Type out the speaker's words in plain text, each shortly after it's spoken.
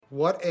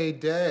What a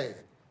day.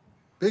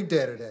 Big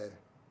day today.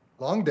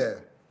 Long day.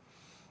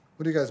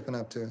 What have you guys been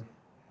up to?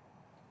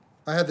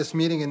 I had this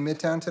meeting in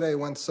Midtown today. It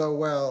went so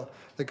well.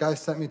 The guy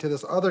sent me to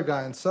this other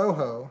guy in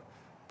Soho,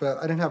 but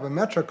I didn't have a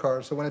Metro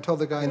card, so when I told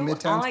the guy in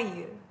Midtown... Who are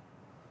you?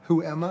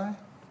 Who am I?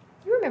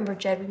 You remember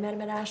Jed? We met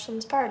him at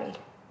Ashland's party.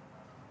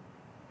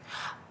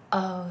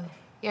 Oh,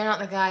 you're not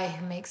the guy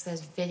who makes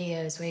those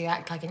videos where you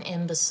act like an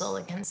imbecile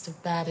against a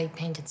badly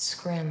painted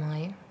scrim, are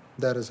you?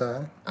 That is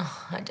I.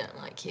 Oh, I don't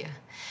like you.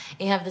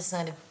 You have this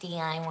kind of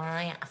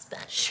DIY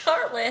aspect.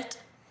 Charlotte!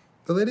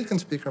 The lady can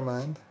speak her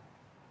mind.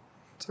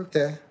 It's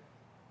okay.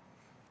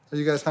 Are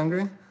you guys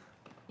hungry?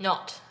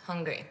 Not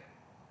hungry.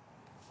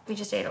 We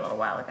just ate a little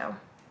while ago.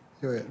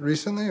 You ate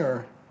recently,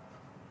 or...?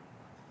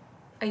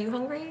 Are you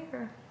hungry,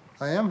 or...?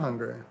 I am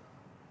hungry.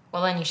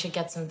 Well, then you should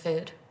get some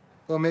food.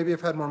 Well, maybe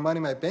if I had more money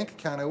in my bank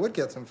account, I would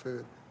get some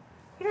food.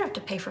 You don't have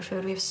to pay for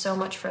food. We have so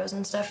much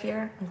frozen stuff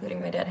here,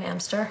 including my dead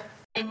hamster.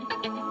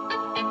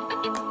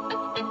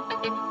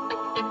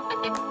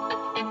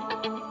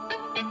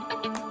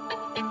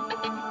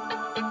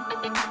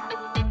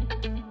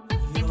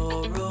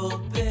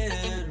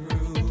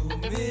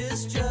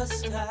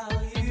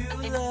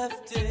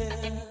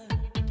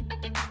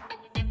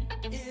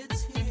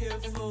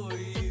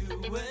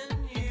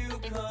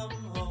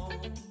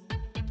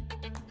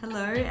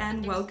 Hello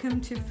and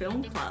welcome to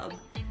Film Club.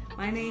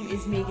 My name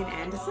is Megan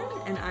Anderson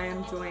and I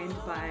am joined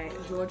by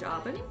George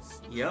Arbin.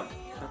 Yep,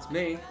 that's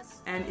me.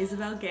 And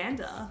Isabel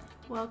Gander.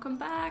 Welcome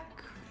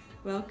back.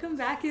 Welcome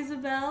back,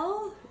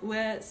 Isabel.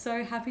 We're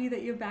so happy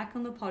that you're back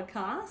on the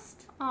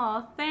podcast.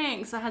 Oh,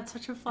 thanks. I had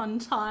such a fun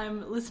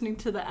time listening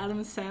to the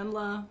Adam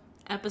Sandler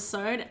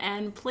episode,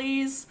 and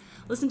please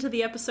listen to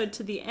the episode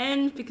to the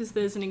end because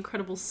there's an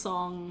incredible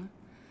song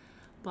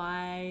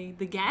by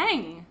The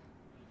Gang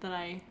that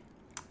I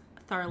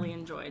thoroughly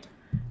enjoyed.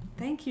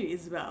 Thank you,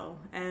 Isabel.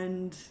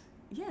 And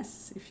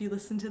yes, if you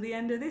listen to the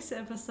end of this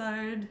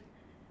episode,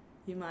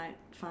 you might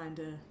find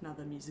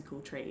another musical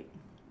treat.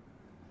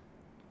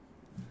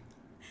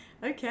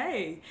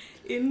 Okay,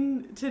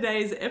 in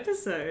today's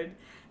episode,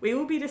 we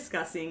will be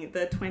discussing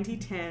the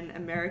 2010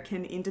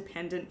 American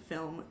independent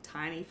film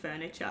Tiny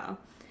Furniture,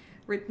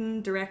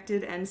 written,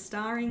 directed, and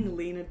starring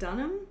Lena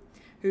Dunham,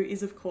 who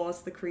is, of course,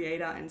 the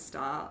creator and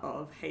star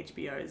of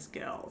HBO's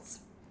Girls.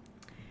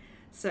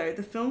 So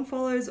the film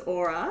follows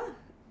Aura,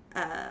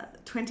 a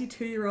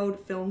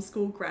 22-year-old film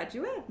school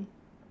graduate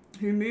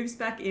who moves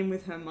back in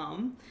with her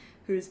mum,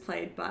 who is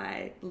played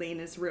by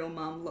Lena's real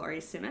mum,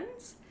 Laurie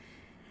Simmons,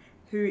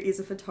 who is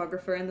a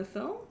photographer in the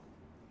film,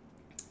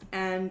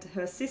 and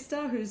her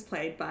sister, who's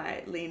played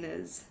by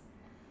Lena's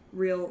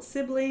real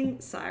sibling,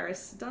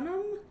 Cyrus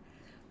Dunham,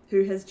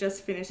 who has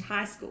just finished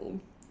high school.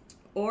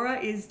 Aura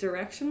is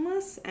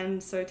directionless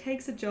and so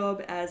takes a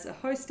job as a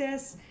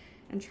hostess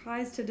and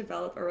tries to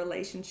develop a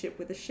relationship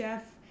with a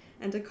chef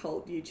and a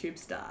cult YouTube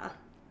star.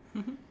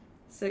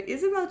 So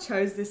Isabel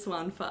chose this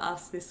one for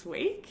us this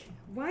week.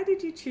 Why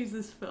did you choose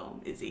this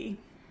film, Izzy?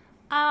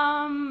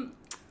 Good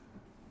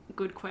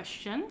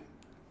question.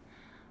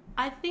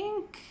 I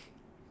think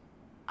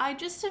I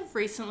just have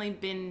recently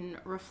been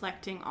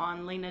reflecting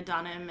on Lena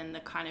Dunham and the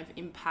kind of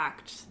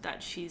impact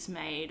that she's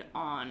made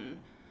on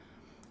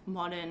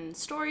modern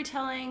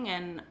storytelling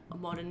and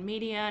modern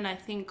media, and I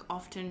think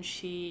often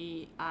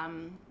she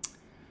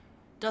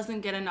doesn't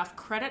get enough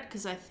credit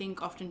because I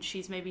think often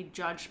she's maybe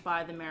judged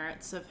by the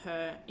merits of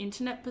her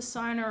internet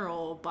persona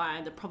or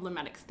by the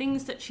problematic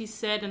things that she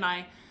said, and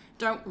I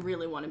don't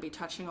really want to be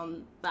touching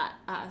on that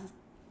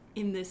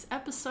in this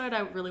episode. I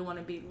really want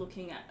to be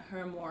looking at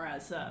her more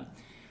as a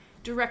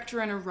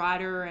director and a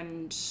writer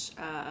and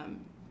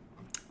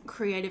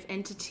creative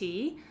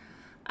entity.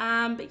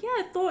 But yeah,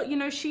 I thought,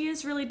 she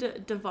is really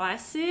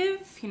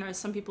divisive.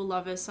 Some people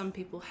love her, some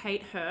people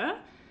hate her.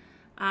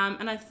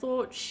 And I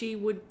thought she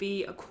would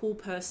be a cool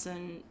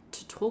person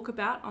to talk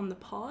about on the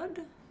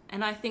pod.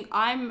 And I think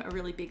I'm a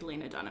really big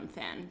Lena Dunham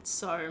fan.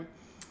 So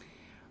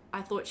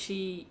I thought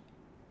she's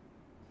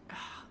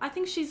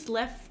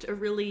left a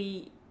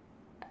really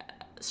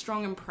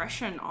strong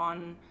impression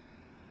on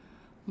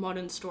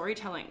modern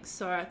storytelling.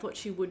 So I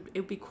thought it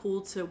would be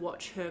cool to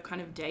watch her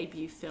kind of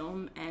debut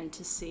film and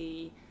to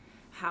see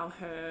how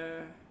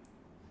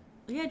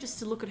just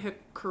to look at her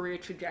career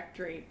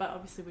trajectory. But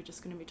obviously we're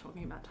just going to be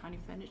talking about Tiny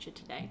Furniture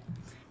today.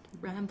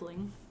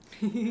 Rambling.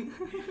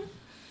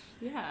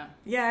 Yeah.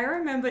 Yeah, I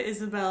remember,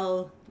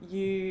 Isabel,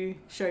 you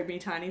showed me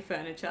Tiny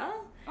Furniture.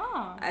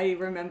 Oh. I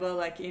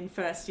remember, in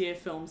first year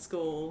film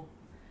school,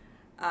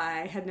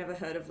 I had never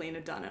heard of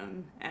Lena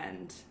Dunham,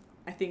 and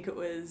I feel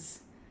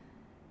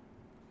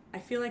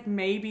like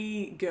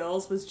maybe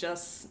Girls was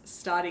just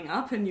starting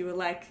up and you were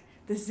like,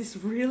 there's this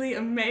really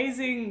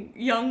amazing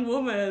young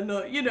woman,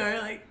 or,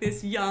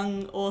 this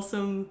young,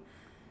 awesome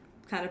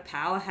kind of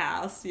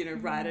powerhouse,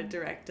 writer,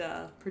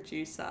 director,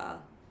 producer,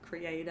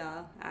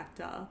 creator,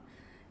 actor.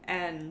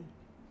 And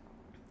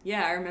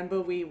yeah, I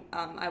remember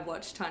I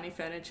watched Tiny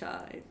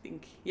Furniture, I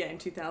think, in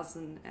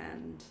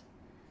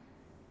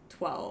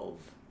 2012.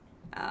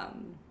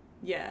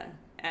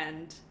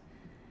 And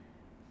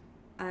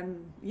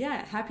I'm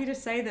happy to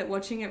say that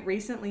watching it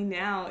recently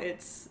now,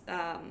 it's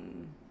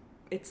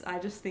I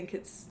just think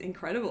it's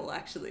incredible.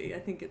 Actually, I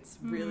think it's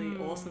really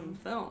awesome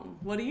film.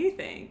 What do you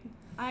think?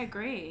 I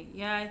agree.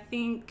 I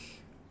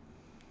think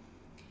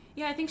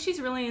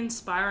she's really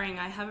inspiring.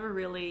 I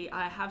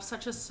have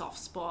such a soft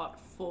spot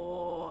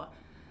for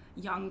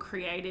young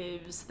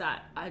creatives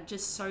that are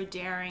just so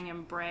daring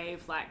and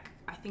brave. Like,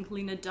 I think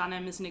Lena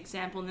Dunham is an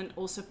example, and then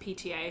also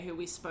PTA, who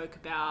we spoke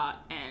about,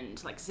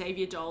 and like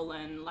Xavier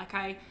Dolan. Like,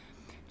 I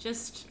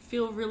just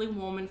feel really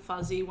warm and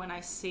fuzzy when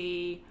I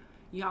see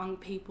young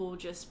people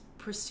just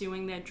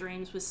pursuing their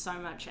dreams with so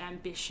much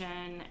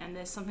ambition, and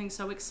there's something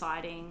so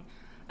exciting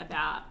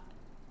about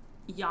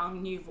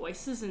young new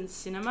voices in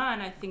cinema,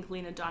 and I think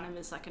Lena Dunham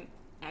is like an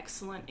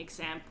excellent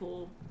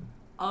example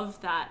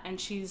of that, and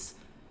she's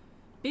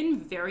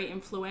been very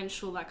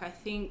influential. Like, I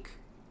think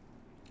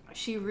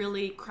she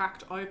really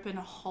cracked open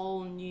a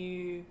whole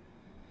new,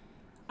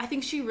 I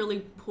think she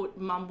really put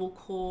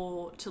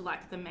mumblecore to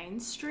like the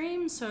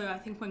mainstream. So I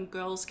think when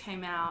Girls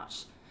came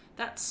out,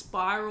 that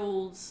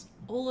spirals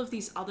all of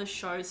these other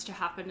shows to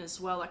happen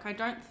as well. Like, I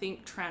don't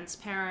think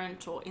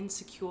Transparent or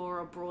Insecure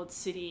or Broad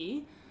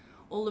City,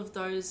 all of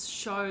those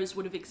shows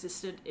would have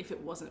existed if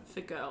it wasn't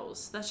for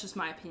Girls. That's just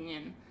my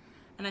opinion.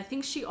 And I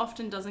think she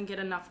often doesn't get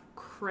enough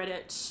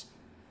credit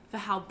for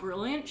how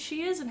brilliant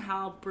she is and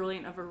how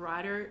brilliant of a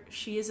writer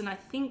she is. And I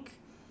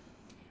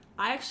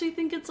actually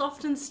think it's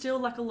often still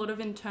like a lot of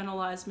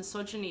internalized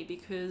misogyny,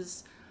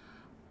 because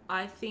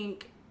I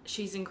think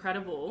she's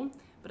incredible,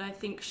 but I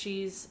think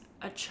she's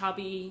a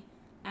chubby,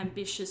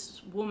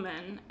 ambitious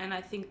woman, and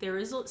I think there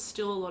is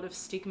still a lot of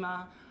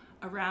stigma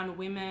around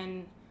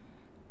women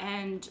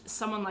and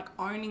someone like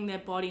owning their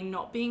body,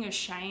 not being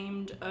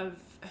ashamed of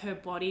her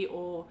body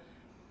or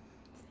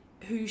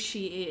who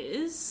she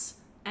is,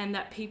 and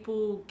that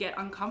people get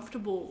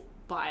uncomfortable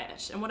by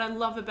it. And what I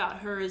love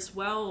about her as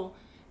well,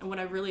 and what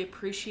I really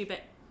appreciate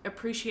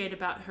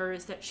about her,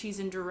 is that she's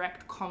in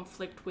direct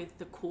conflict with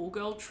the cool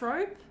girl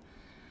trope.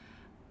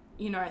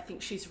 You know, I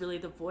think she's really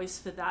the voice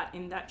for that,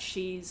 in that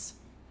she's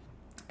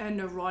a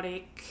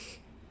neurotic,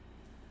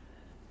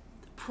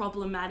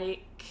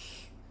 problematic,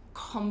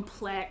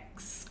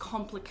 complex,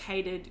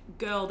 complicated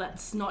girl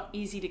that's not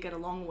easy to get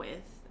along with.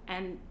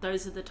 And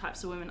those are the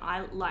types of women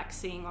I like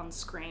seeing on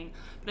screen.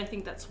 But I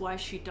think that's why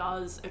she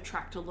does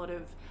attract a lot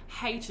of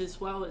hate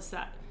as well, is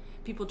that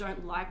people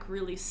don't like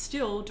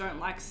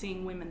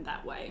seeing women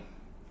that way.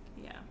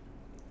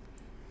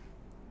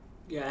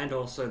 Yeah, and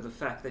also the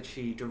fact that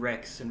she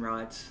directs and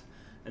writes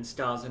and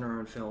stars in her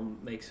own film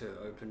makes her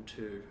open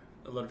to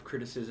a lot of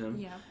criticism.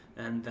 Yeah.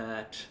 And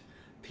that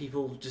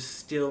people just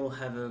still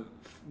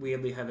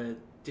weirdly have a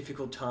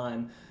difficult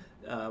time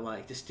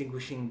like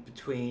distinguishing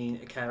between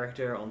a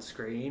character on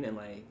screen and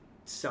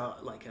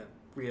like a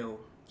real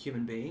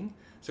human being.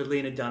 So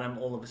Lena Dunham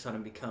all of a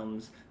sudden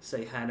becomes,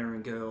 say, Hannah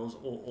in Girls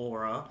or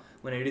Aura,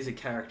 when it is a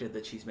character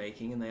that she's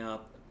making, and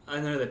I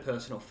know they're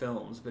personal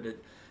films, but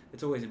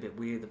it's always a bit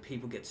weird that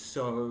people get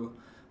so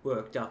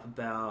worked up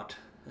about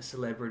a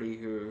celebrity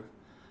who,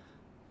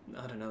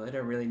 I don't know, they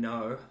don't really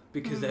know,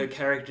 because the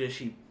characters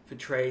she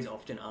portrays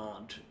often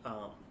aren't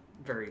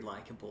very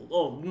likable,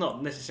 or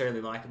not necessarily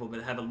likable,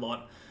 but have a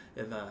lot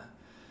of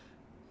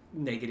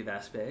negative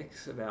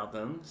aspects about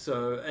them.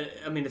 So,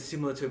 I mean, it's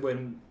similar to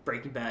when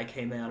Breaking Bad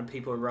came out and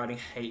people were writing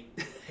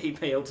hate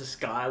mail to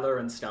Skylar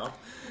and stuff,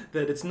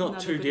 that it's not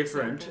Another too good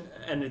different,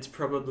 example. and it's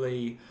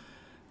probably,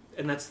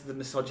 and that's the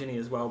misogyny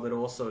as well, but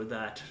also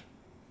that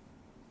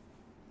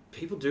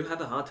people do have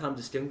a hard time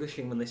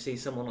distinguishing when they see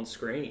someone on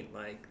screen.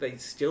 Like, they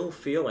still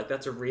feel like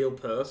that's a real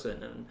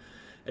person,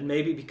 and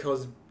maybe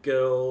because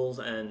Girls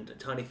and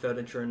Tiny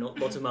Furniture and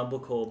lots of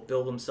mumblecore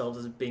bill themselves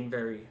as being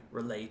very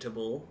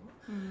relatable,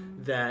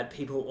 that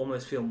people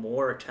almost feel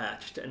more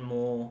attached and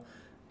more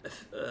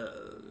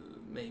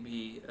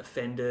maybe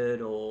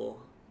offended or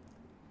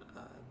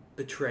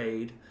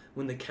betrayed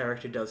when the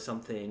character does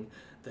something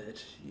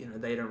that, you know,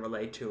 they don't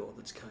relate to, or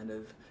that's kind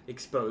of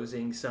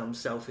exposing some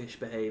selfish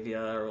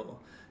behavior or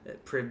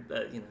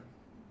privileged,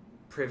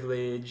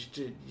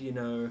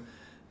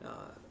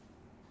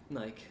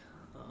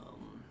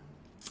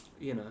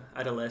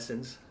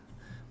 adolescents,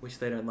 which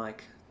they don't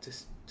like to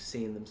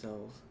see in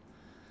themselves.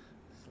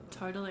 So,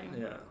 Totally.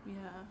 Yeah.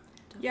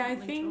 Yeah, I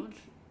definitely, think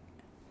George.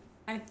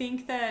 I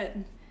think that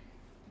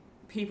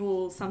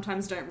people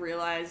sometimes don't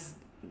realize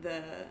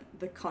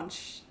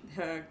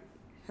her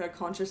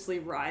consciously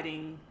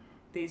writing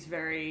these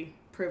very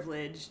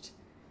privileged,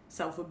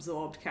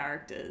 self-absorbed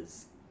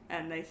characters,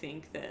 and they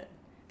think that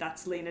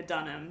that's Lena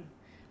Dunham,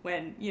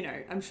 when, you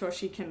know, I'm sure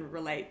she can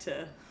relate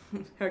to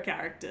her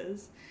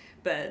characters,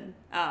 but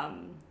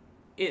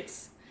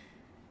it's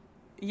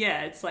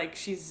like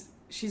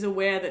she's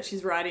aware that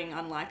she's writing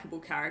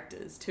unlikable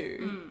characters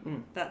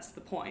too. That's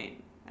the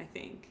point, I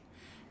think.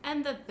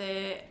 And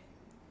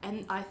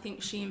I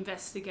think she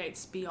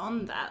investigates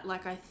beyond that.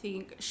 Like, I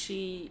think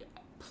she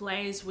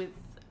plays with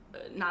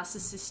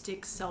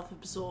narcissistic,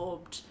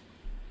 self-absorbed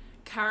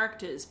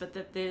characters, but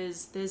that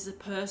there's a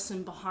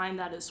person behind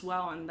that as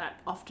well, and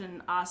that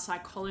often our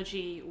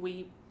psychology,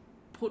 we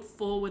put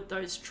forward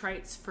those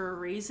traits for a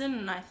reason,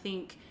 and I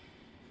think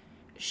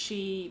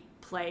she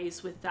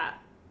plays with that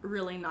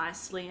really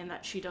nicely, and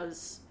that she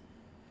does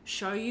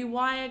show you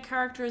why a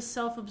character is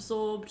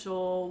self-absorbed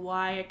or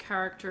why a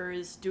character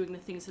is doing the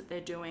things that they're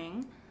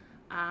doing.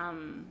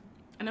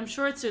 And I'm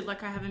sure it's,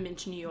 like, I haven't been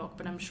to New York,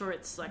 but I'm sure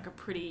it's like a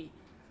pretty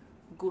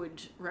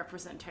good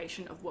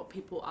representation of what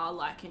people are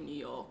like in New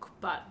York.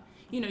 But,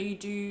 you know, you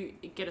do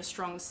get a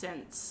strong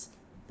sense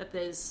that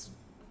there's,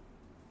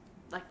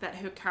 like, that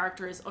her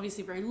character is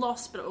obviously very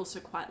lost, but also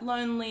quite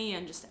lonely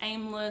and just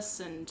aimless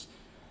and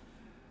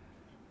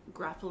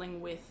grappling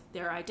with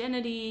their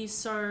identity.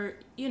 So,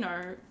 you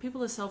know,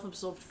 people are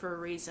self-absorbed for a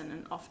reason,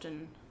 and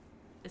often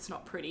it's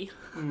not pretty.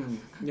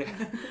 Yeah.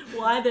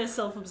 Why they're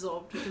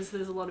self-absorbed, because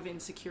there's a lot of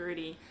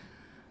insecurity.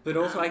 But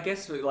also, I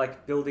guess,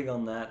 like, building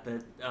on that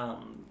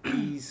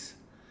these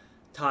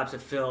types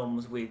of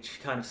films, which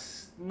kind of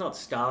not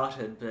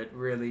started, but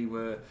really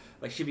were,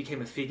 like, she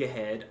became a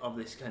figurehead of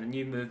this kind of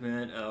new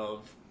movement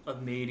of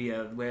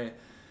media, where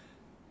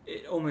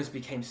it almost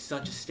became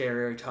such a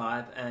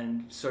stereotype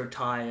and so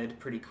tired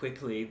pretty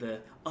quickly.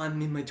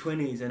 I'm in my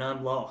 20s and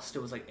I'm lost.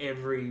 It was like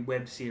every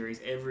web series,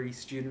 every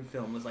student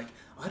film was like,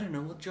 I don't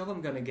know what job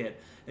I'm going to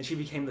get. And she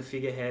became the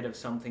figurehead of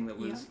something that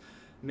was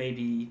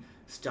maybe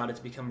started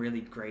to become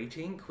really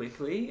grating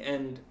quickly.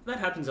 And that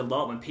happens a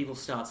lot when people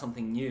start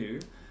something new,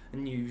 a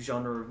new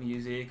genre of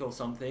music or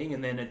something,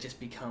 and then it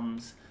just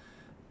becomes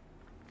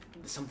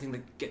something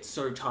that gets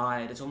so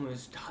tired, it's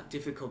almost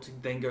difficult to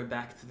then go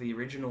back to the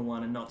original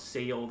one and not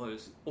see all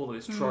those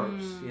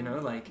tropes, you know,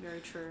 like,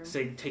 very true.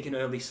 Say, take an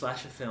early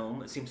slasher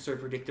film, it seems so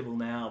predictable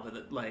now, but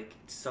it, like,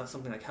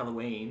 something like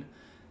Halloween,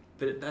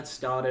 but that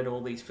started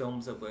all these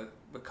films that were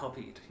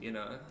copied, you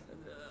know,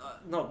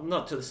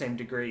 not to the same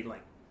degree,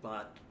 like,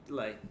 but,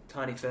 like,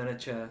 Tiny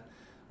Furniture,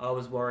 I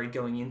was worried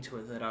going into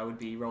it that I would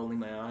be rolling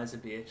my eyes a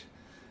bit,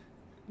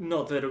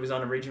 not that it was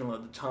unoriginal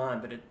at the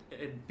time, but it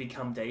had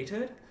become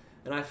dated.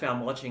 And I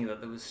found watching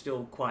that was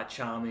still quite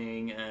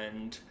charming,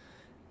 and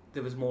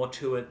there was more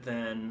to it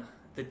than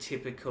the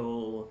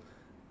typical,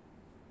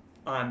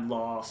 I'm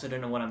lost, I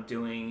don't know what I'm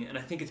doing. And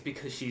I think it's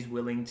because she's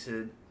willing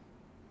to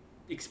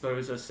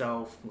expose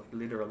herself, like,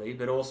 literally,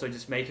 but also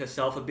just make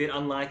herself a bit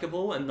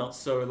unlikable and not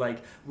so,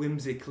 like,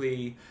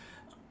 whimsically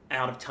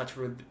out of touch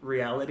with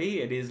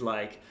reality. It is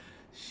like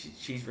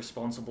she's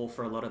responsible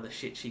for a lot of the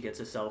shit she gets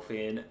herself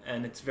in.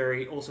 And it's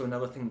very, also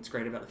another thing that's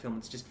great about the film,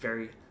 it's just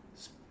very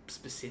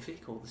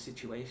specific, all the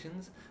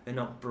situations. They're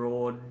not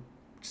broad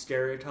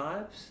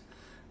stereotypes,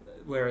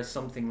 whereas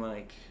something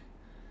like,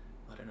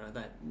 I don't know,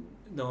 that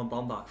Noah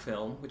Baumbach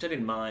film, which I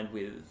didn't mind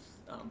with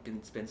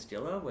Ben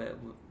Stiller, where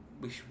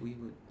Wish We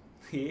Would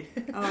Hear,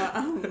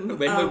 when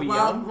were we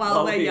young?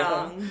 While we're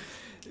young.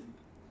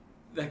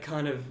 That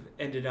kind of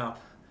ended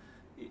up,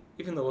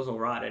 even though it was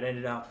alright, it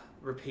ended up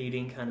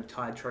repeating kind of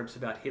tide tropes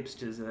about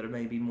hipsters that are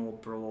maybe more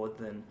broad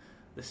than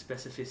the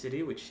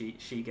specificity which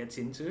she gets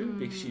into,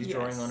 because she's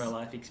drawing on her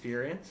life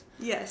experience.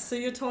 Yes, so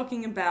you're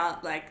talking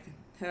about, like,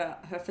 her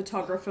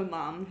photographer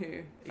mum who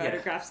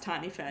photographs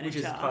tiny furniture, which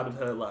is part of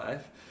her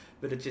life,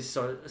 but it's just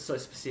so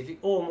specific.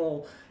 Or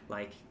more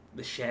like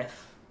the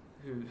chef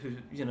who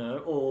you know,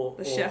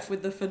 or chef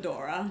with the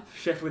fedora.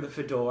 Chef with a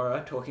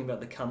fedora talking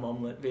about the cum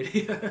omelette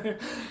video,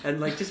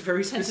 and, like, just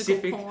very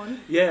specific. Porn.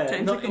 Yeah,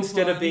 Tentacle not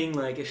instead porn. of being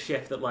like a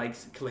chef that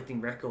likes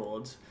collecting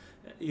records.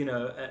 You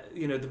know,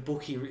 the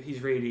book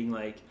he's reading,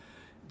 like,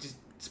 just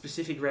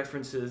specific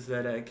references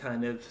that are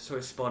kind of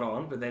so spot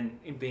on, but then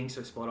in being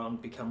so spot on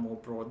become more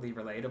broadly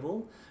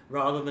relatable,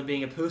 rather than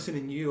being a person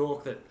in New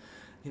York that,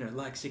 you know,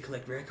 likes to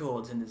collect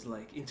records and is,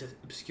 like, into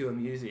obscure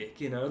music.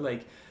 You know,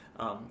 like,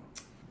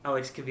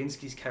 Alex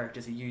Kavinsky's character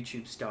is a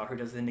YouTube star who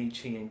does the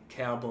Nietzschean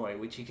cowboy,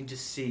 which you can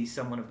just see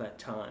someone of that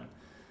time,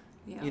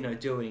 you know,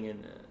 doing,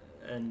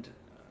 and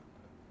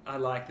I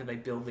like that they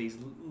build these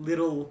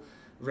little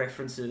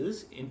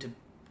references into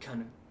kind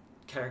of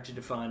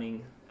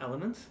character-defining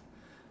elements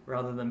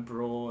rather than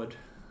broad.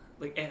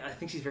 Like, I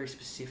think she's very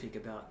specific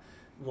about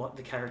what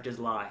the characters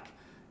like,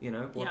 you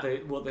know,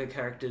 what the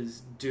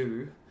characters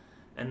do,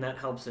 and that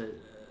helps it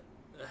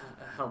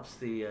helps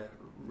the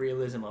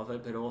realism of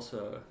it, but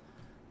also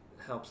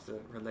helps the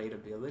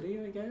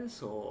relatability, I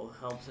guess, or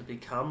helps it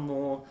become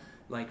more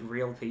like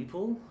real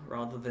people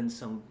rather than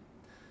some,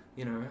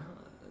 you know,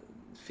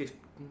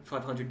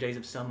 500 Days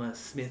of Summer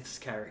Smith's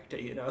character,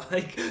 you know,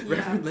 like,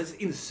 let's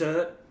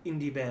insert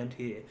indie band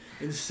here,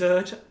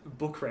 insert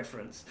book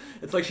reference.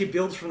 It's like she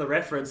builds from the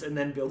reference and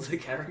then builds a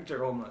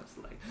character almost,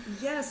 like.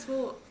 Yes,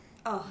 well,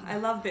 I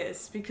love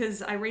this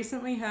because I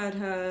recently heard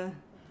her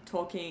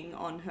talking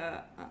on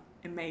her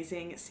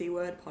amazing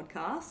C-Word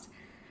podcast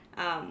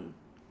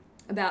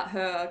about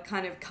her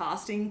kind of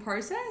casting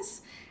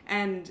process,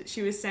 and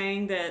she was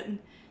saying that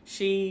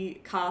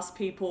she casts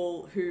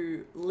people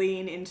who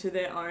lean into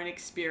their own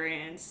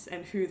experience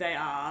and who they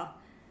are,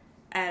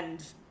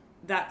 and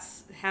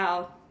that's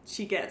how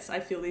she gets, I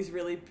feel, these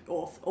really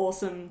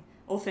awesome,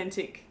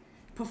 authentic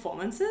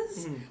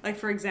performances. Like,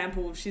 for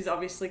example, she's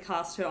obviously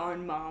cast her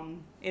own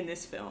mum in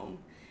this film,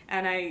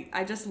 and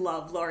I just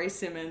love Laurie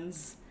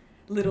Simmons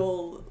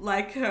little,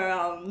 like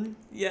her,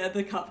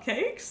 the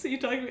cupcakes. Are you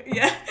talking about?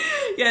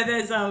 Yeah,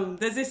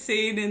 there's this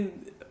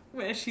scene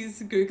where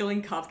she's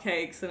Googling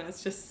cupcakes, and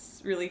it's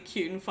just really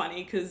cute and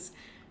funny because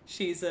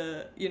she's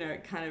a,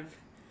 kind of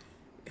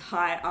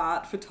high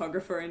art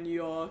photographer in New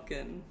York,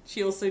 and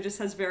she also just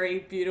has very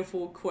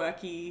beautiful,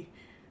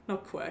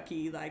 not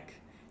quirky, like,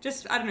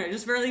 just, I don't know,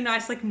 just really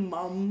nice, like,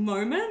 mum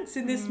moments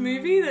in this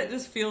movie that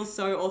just feels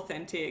so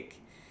authentic.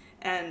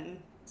 And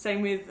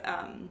same with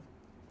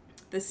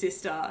the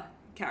sister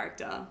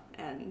character.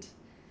 And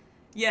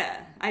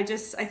yeah, I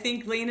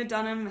think Lena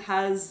Dunham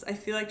I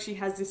feel like she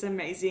has this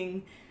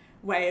amazing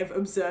way of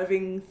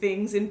observing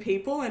things in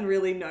people and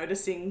really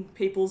noticing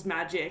people's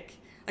magic.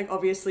 Like,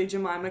 obviously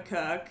Jemima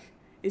Kirk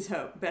is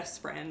her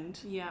best friend.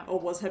 Yeah. Or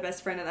was her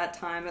best friend at that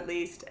time, at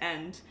least.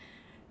 And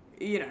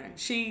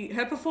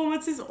her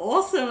performance is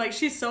awesome. Like,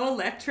 she's so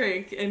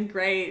electric and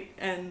great,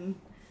 and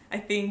I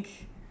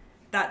think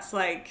that's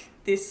like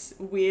this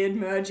weird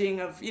merging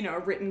of, a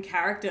written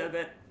character,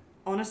 but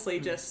honestly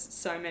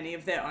just so many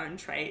of their own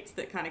traits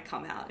that kind of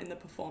come out in the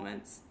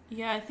performance.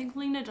 Yeah, I think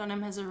Lena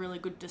Dunham has a really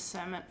good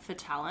discernment for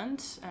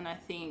talent, and I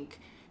think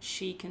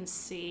she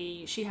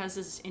has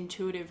this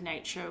intuitive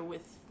nature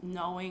with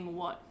knowing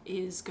what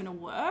is going to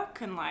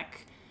work, and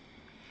like,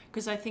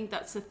 because I think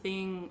that's the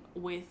thing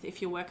with,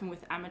 if you're working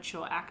with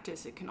amateur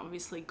actors, it can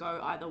obviously go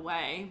either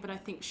way, but I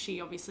think she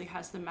obviously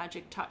has the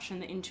magic touch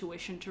and the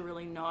intuition to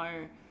really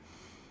know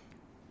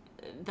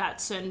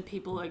that certain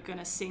people are going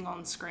to sing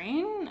on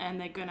screen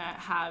and they're going to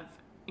have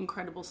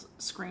incredible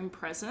screen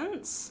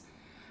presence.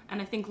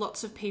 And I think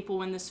lots of people,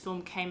 when this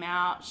film came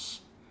out,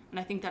 and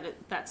I think that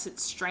that's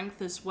its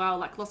strength as well,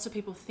 like, lots of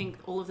people think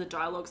all of the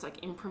dialogue's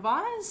like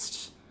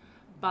improvised,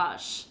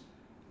 but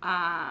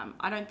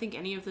I don't think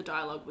any of the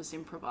dialogue was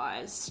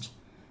improvised,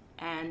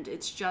 and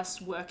it's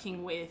just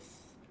working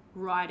with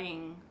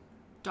writing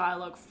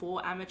dialogue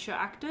for amateur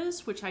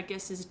actors, which I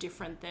guess is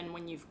different than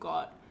when you've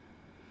got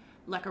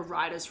like a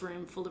writer's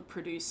room full of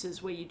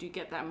producers, where you do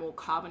get that more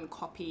carbon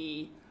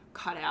copy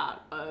cut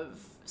out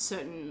of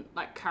certain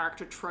like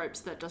character tropes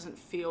that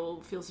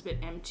feels a bit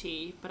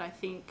empty. But I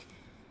think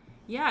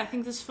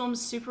this film's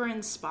super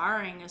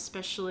inspiring,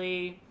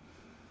 especially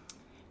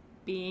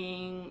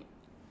being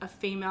a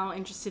female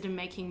interested in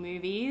making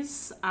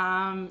movies.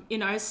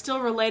 Still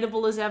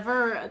relatable as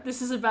ever.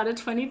 This is about a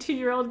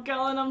 22-year-old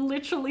girl, and I'm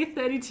literally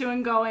 32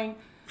 and going,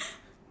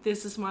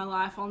 this is my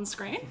life on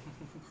screen.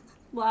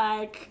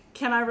 Like,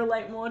 can I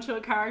relate more to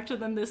a character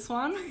than this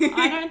one?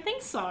 I don't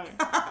think so.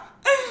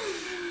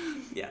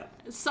 Yeah.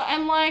 So,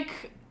 and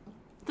like,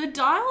 the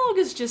dialogue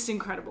is just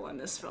incredible in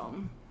this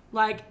film.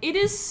 Like, it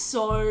is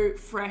so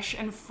fresh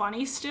and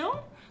funny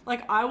still.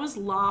 Like, I was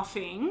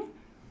laughing.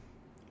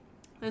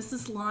 There's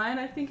this line,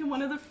 I think, in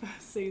one of the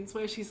first scenes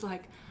where she's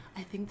like,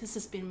 I think this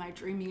has been my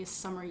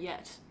dreamiest summer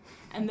yet.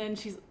 And then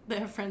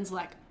her friend's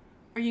like,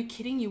 are you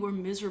kidding? You were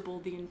miserable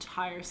the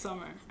entire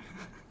summer.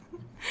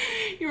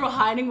 You were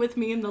hiding with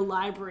me in the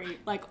library,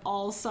 like,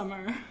 all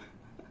summer.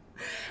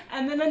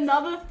 And then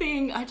another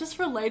thing, I just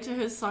relate to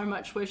her so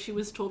much, where she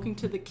was talking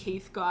to the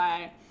Keith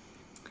guy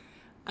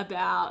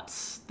about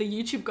the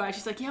YouTube guy.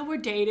 She's like, yeah, we're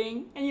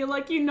dating. And you're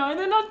like, they're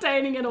not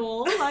dating at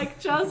all. Like,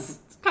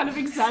 just kind of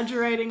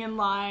exaggerating and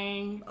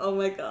lying. Oh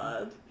my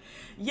God.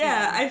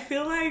 Yeah, I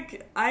feel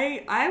like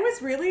I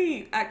was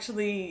really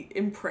actually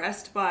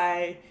impressed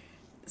by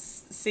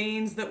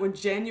scenes that were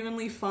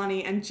genuinely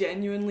funny and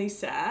genuinely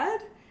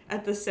sad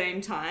at the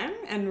same time,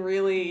 and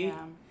really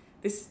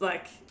this,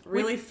 like,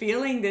 really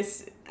feeling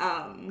this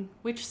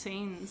which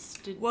scenes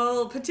did...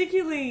 Well,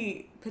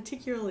 particularly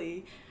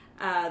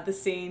the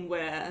scene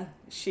where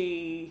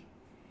she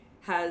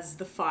has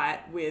the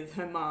fight with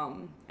her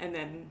mum, and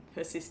then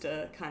her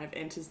sister kind of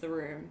enters the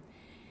room,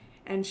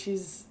 and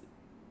she's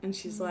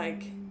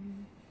like,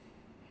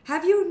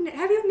 have you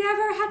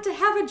never had to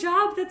have a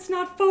job that's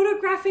not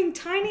photographing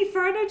tiny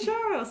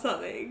furniture or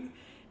something?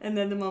 And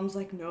then the mum's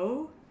like,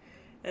 no.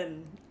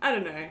 And I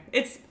don't know.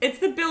 It's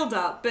the build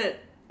up, but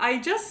I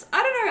don't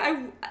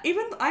know.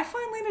 I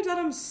find Lena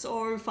Dunham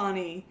so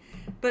funny,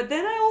 but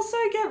then I also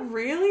get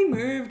really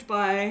moved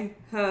by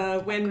her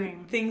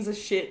when things are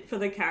shit for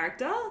the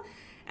character.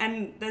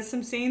 And there's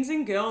some scenes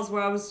in Girls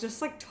where I was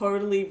just like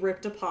totally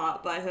ripped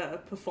apart by her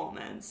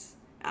performance,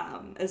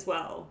 as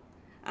well.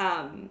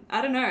 I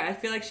don't know. I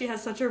feel like she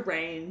has such a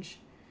range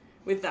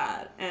with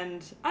that,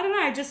 and I don't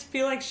know. I just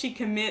feel like she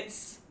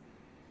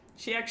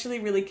actually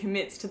really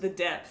commits to the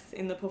depth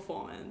in the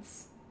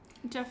performance.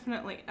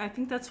 Definitely. I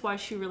think that's why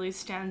she really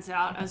stands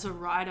out as a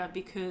writer,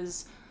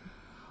 because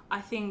I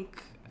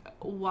think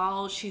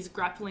while she's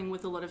grappling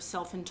with a lot of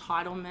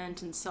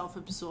self-entitlement and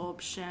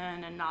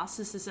self-absorption and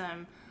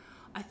narcissism,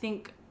 I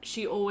think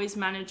she always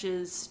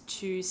manages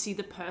to see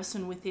the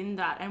person within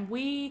that. And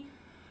we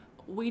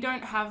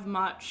don't have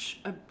much,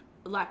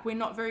 we're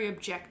not very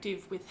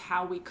objective with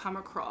how we come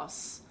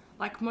across.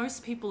 Like,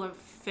 most people are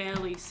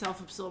fairly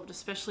self-absorbed,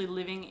 especially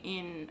living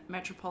in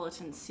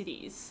metropolitan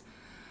cities.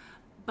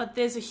 But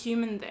there's a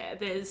human there.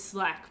 There's,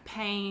 like,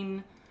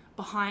 pain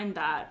behind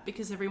that,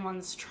 because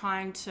everyone's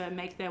trying to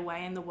make their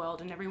way in the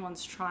world and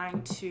everyone's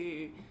trying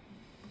to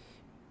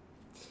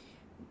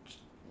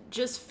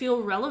just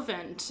feel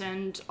relevant.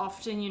 And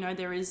often, you know,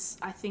 there is,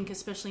 I think,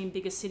 especially in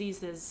bigger cities,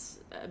 there's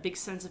a big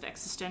sense of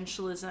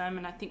existentialism,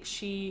 and I think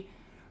she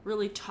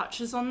really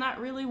touches on that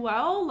really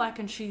well. Like,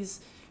 and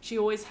she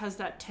always has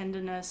that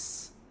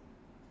tenderness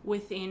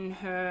within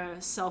her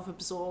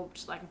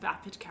self-absorbed, like,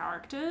 vapid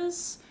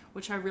characters,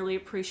 which I really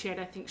appreciate.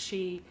 I think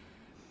she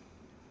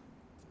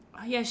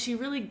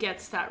really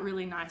gets that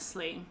really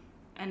nicely,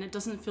 and it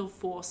doesn't feel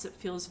forced. It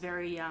feels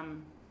very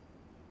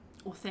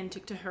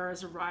authentic to her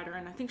as a writer,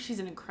 and I think she's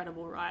an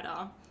incredible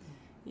writer.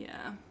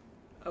 Yeah.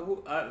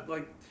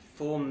 Like,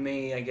 for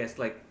me, I guess,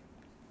 like,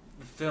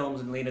 the films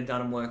and Lena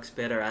Dunham works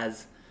better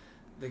as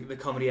the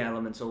comedy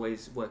elements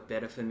always work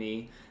better for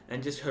me,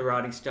 and just her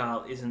writing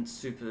style isn't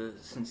super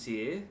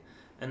sincere,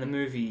 and the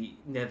movie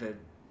never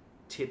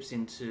tips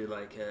into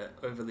like a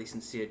overly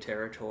sincere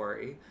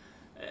territory,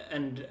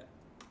 and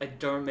I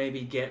don't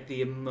maybe get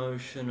the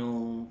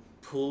emotional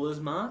pull as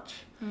much.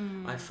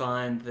 I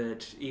find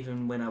that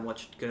even when I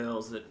watched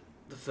Girls, that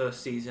the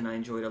first season I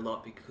enjoyed a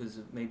lot because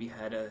it maybe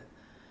had a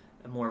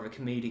more of a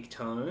comedic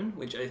tone,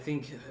 which I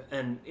think,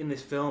 and in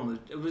this film,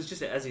 it was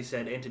just, as you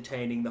said,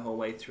 entertaining the whole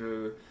way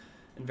through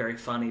and very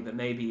funny, but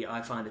maybe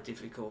I find it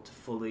difficult to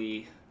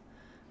fully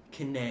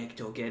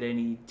connect or get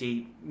any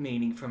deep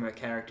meaning from her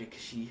character,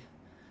 because she's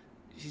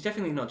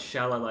definitely not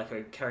shallow. Like,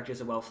 her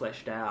characters are well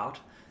fleshed out,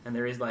 and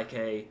there is like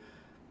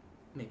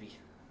maybe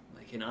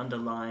an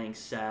underlying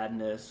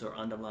sadness or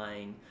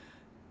underlying,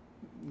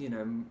 you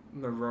know,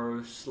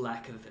 morose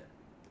lack of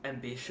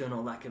ambition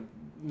or lack of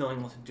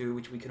knowing what to do,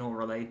 which we can all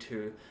relate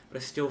to. But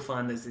I still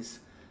find there's this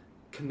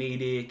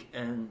comedic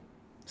and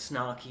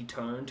snarky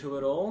tone to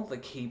it all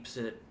that keeps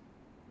it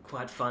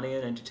quite funny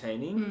and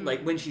entertaining.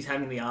 Like, when she's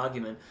having the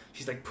argument,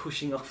 she's like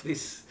pushing off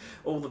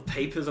all the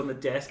papers on the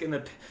desk, and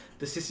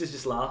the sister's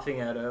just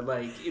laughing at her,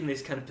 like, in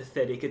this kind of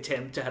pathetic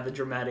attempt to have a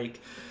dramatic,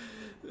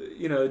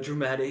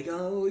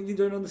 oh, you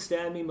don't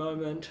understand me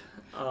moment.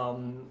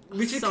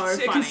 Which So it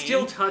can funny.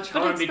 still touch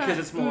But home it's because that-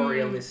 it's more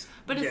realistic.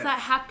 But it's that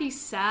happy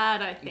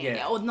sad, I think.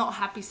 Yeah. Or not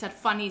happy sad,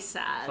 funny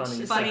sad.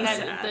 Funny It's sad. like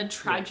sad. the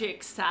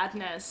tragic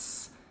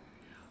sadness.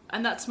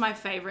 And that's my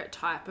favourite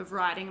type of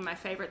writing and my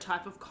favourite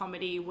type of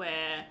comedy,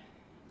 where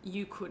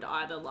you could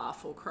either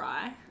laugh or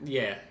cry.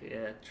 Yeah,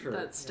 true.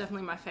 That's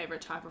definitely my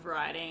favourite type of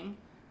writing.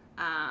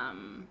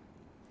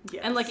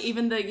 Yes. And like,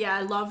 even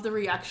I love the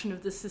reaction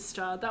of the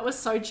sister. That was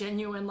so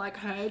genuine, like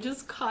her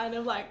just kind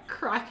of like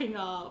cracking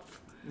up.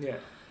 Yeah.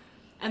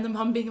 And the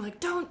mum being like,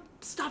 don't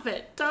stop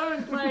it.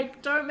 Don't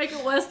make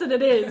it worse than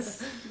it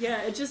is.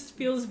 Yeah, it just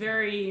feels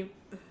very...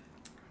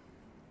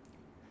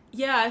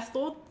 Yeah, I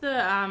thought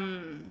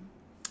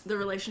the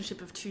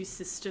relationship of two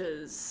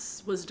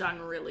sisters was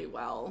done really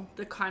well.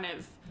 The kind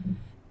of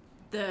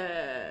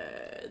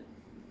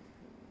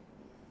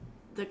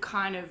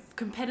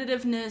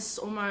competitiveness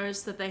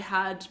almost that they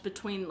had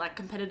between, like,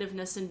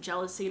 competitiveness and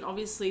jealousy. And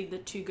obviously the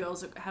two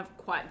girls have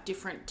quite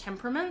different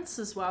temperaments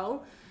as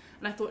well.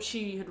 And I thought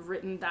she had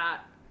written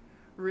that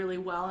really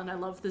well. And I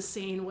love the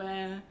scene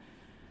where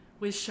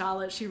with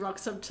Charlotte, she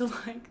rocks up to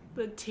like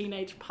the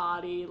teenage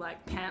party,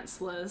 like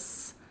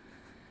pantsless.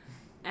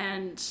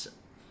 And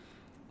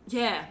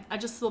yeah, I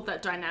just thought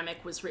that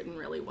dynamic was written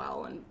really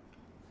well and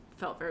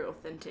felt very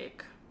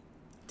authentic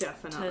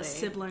Definitely. to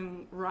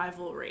sibling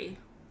rivalry.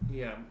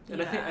 Yeah,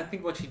 and Yeah. I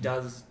think what she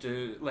does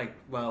do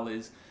well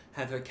is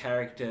have her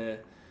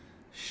character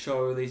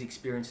show these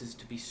experiences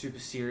to be super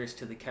serious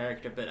to the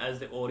character, but as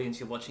the audience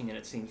you're watching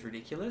it seems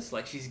ridiculous.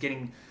 Like, she's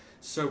getting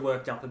so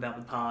worked up about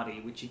the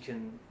party, which you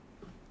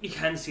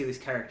can see this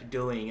character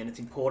doing, and it's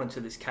important to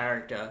this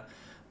character.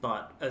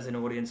 But as an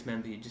audience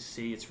member, you just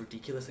see it's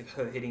ridiculous, like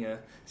her hitting her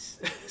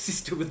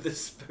sister with the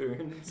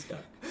spoon and stuff.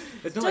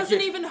 It's not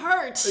Doesn't even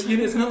hurt.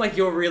 it's not like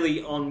you're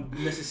really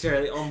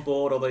necessarily on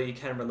board, although you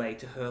can relate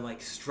to her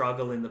like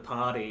struggle in the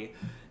party.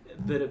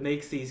 But it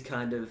makes these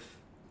kind of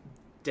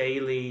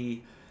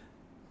daily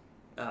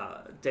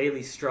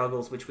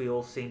struggles, which we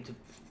all seem to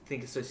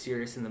think are so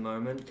serious in the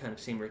moment, kind of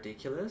seem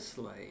ridiculous.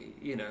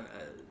 Like,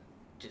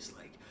 just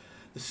like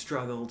the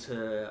struggle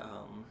to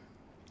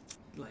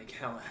like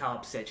how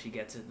upset she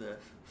gets at the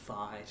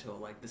fight, or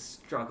like the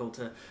struggle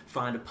to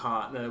find a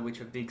partner, which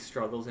are big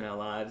struggles in our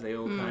lives. They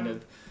all kind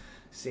of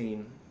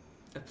seem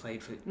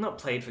not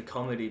played for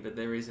comedy, but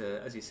there is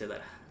as you said,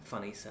 that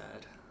funny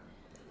sad.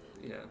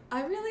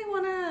 I really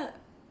want to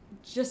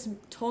just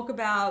talk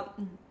about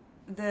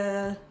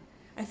I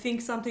think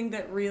something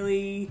that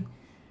really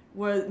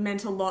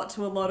meant a lot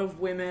to a lot of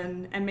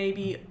women, and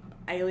maybe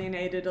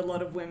alienated a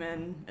lot of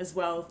women as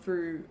well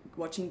through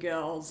watching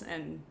Girls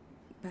and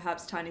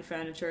perhaps Tiny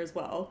Furniture as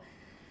well,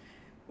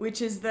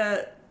 which is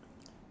the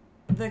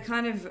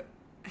kind of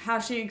how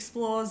she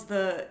explores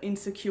the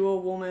insecure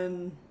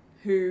woman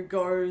who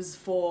goes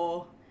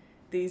for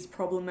these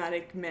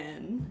problematic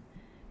men.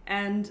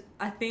 And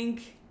I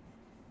think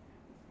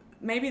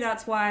maybe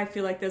that's why I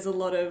feel like there's a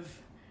lot of...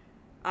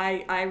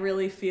 I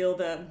really feel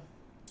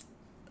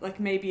like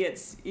maybe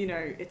it's, you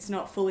know, it's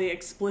not fully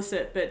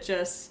explicit, but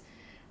just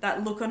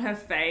that look on her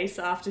face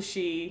after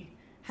she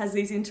has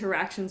these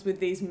interactions with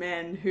these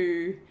men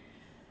who,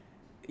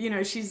 you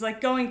know, she's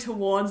like going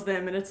towards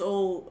them and it's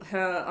all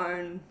her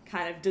own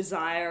kind of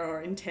desire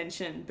or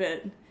intention,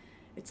 but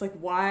it's like,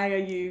 why are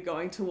you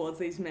going towards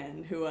these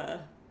men who are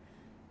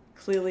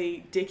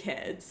clearly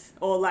dickheads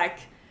or like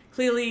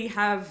clearly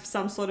have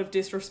some sort of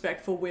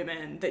disrespect for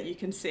women that you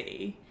can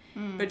see,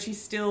 but she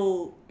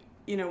still,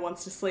 you know,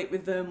 wants to sleep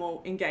with them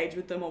or engage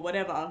with them or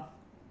whatever.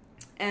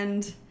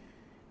 And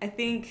I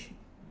think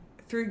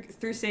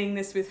through seeing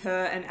this with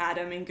her and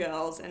Adam in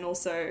Girls, and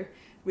also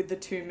with the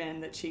two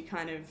men that she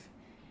kind of,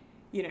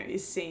 you know,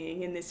 is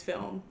seeing in this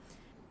film,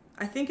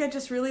 I think I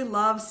just really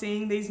love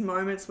seeing these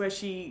moments where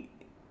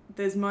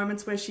there's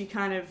moments where she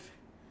kind of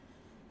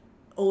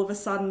all of a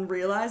sudden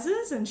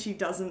realizes and she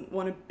doesn't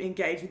want to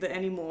engage with it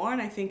anymore.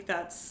 And I think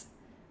that's,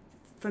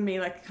 for me,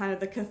 like kind of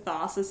the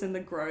catharsis and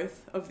the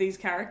growth of these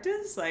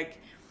characters. Like,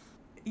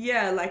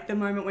 yeah, like the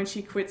moment when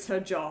she quits her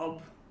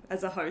job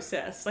as a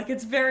hostess. Like,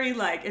 it's very,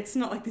 like, it's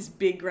not like this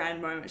big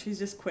grand moment. She's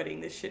just quitting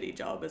this shitty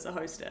job as a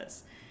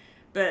hostess.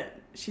 But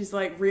she's,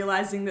 like,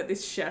 realizing that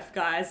this chef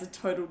guy is a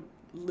total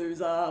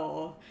loser,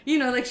 or, you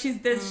know, like, she's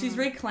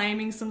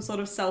reclaiming some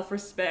sort of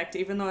self-respect,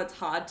 even though it's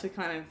hard to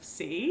kind of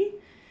see.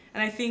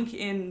 And I think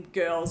in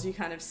Girls, you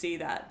kind of see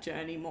that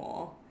journey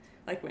more,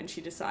 like, when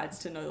she decides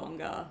to no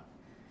longer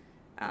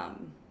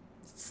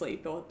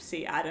sleep or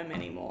see Adam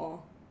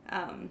anymore.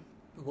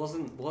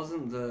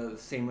 Wasn't the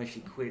scene where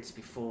she quits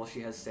before she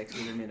has sex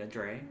with him in a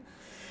drain?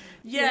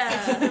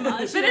 Yeah.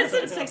 But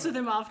it's sex with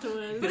him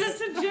afterwards. But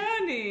it's a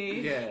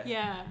journey.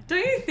 Yeah.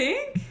 Don't you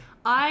think?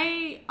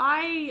 I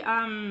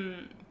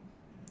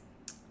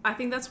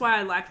think that's why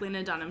I like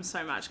Lena Dunham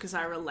so much, because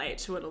I relate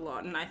to it a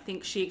lot, and I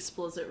think she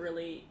explores it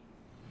really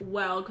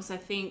well, because I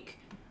think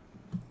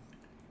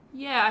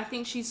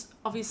she's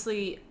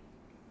obviously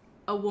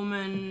a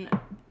woman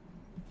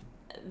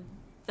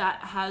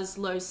that has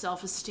low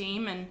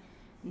self-esteem and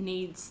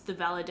needs the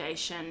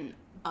validation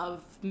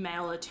of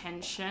male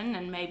attention,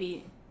 and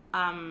maybe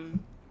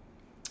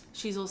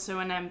she's also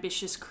an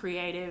ambitious,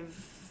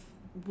 creative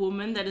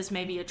woman that is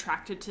maybe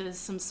attracted to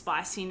some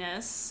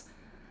spiciness,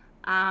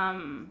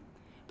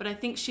 but I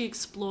think she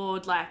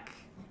explored like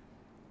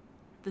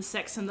the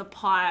sex and the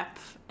pipe,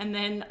 and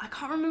then I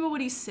can't remember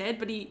what he said,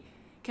 but he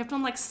kept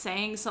on like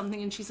saying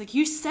something, and she's like,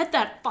 you said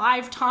that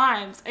 5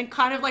 times, and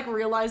kind of like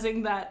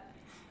realizing that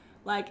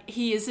like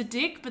he is a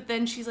dick, but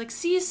then she's like,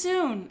 see you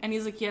soon, and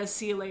he's like, yeah,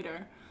 see you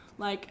later.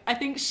 Like, I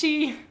think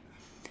she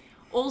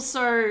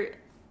also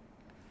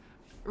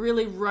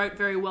really wrote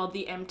very well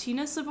the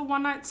emptiness of a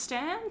one-night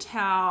stand,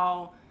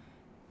 how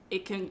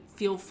it can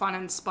feel fun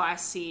and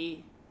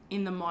spicy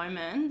in the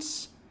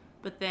moment,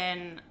 but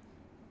then,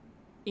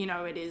 you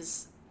know, it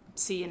is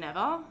see you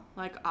never,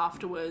 like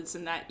afterwards,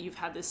 and that you've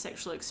had this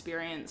sexual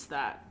experience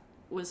that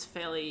was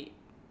fairly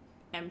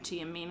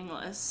empty and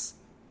meaningless.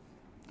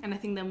 And I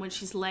think then when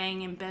she's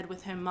laying in bed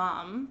with her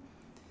mum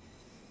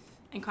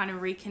and kind of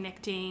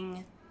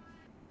reconnecting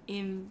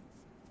in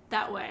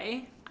that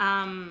way,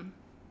 I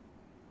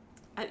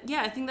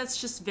think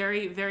that's just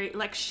very, very,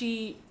 like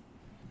and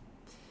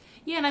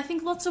I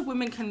think lots of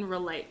women can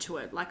relate to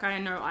it. Like, I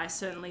know I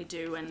certainly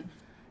do, and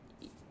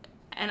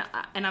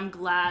I'm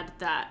glad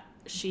that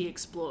she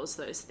explores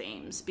those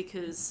themes,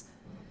 because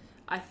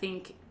I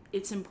think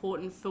it's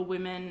important for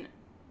women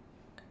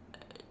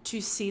to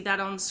see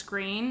that on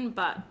screen,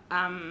 but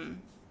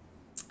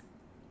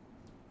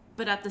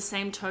at the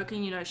same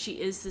token, you know, she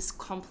is this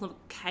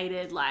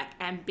complicated, like,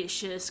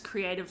 ambitious,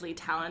 creatively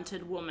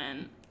talented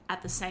woman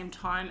at the same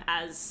time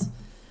as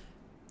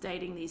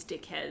dating these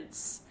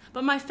dickheads.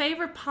 But my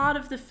favorite part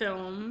of the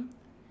film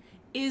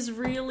is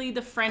really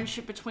the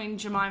friendship between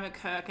Jemima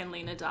Kirk and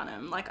Lena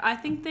Dunham. Like, I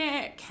think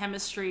their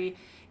chemistry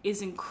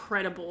is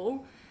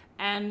incredible,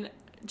 and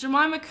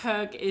Jemima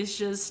Kirk is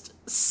just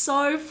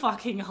so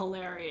fucking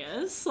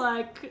hilarious.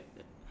 Like,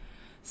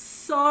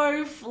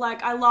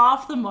 I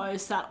laugh the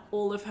most at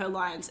all of her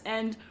lines,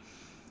 and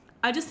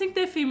I just think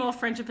their female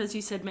friendship, as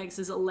you said, Megs,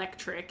 is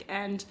electric.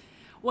 And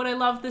what I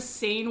love, the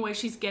scene where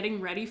she's getting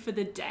ready for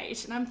the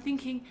date, and I'm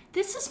thinking,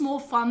 this is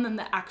more fun than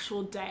the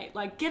actual date.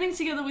 Like, getting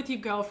together with your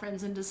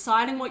girlfriends and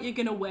deciding what you're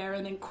gonna wear,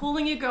 and then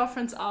calling your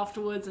girlfriends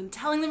afterwards and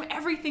telling them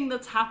everything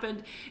that's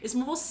happened is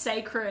more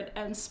sacred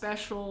and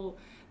special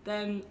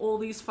than all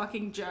these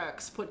fucking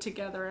jerks put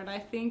together. And I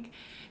think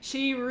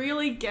she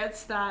really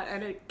gets that,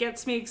 and it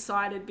gets me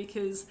excited,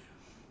 because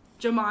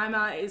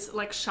Jemima is,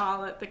 like,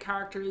 Charlotte, the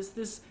character, is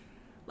this,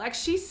 like,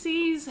 she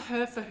sees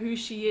her for who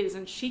she is,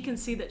 and she can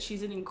see that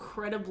she's an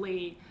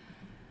incredibly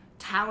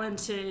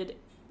talented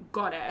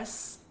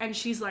goddess, and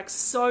she's, like,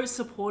 so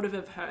supportive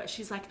of her.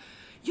 She's like,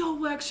 your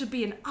work should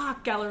be in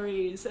art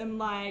galleries, and,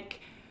 like,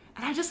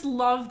 and I just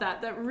love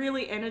that. That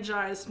really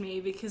energized me,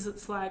 because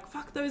it's like,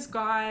 fuck those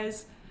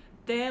guys,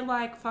 they're,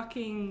 like,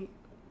 fucking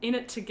in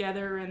it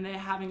together, and they're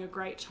having a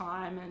great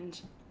time,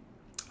 and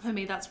for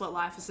me, that's what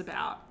life is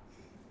about.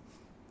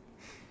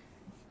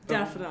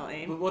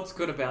 Definitely. But what's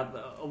good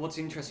about what's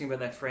interesting about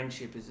that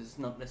friendship is it's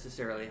not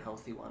necessarily a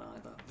healthy one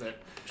either.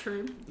 But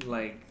True.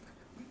 like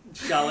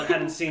Charlotte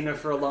hadn't seen her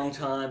for a long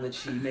time, that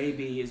she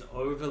maybe is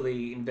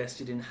overly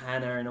invested in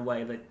Hannah in a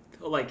way that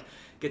like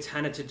gets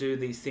Hannah to do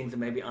these things that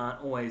maybe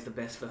aren't always the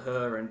best for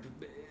her, and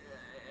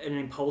an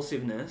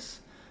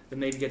impulsiveness that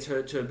maybe gets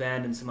her to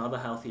abandon some other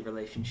healthy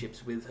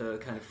relationships with her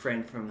kind of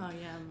friend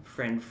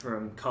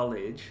from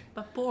college.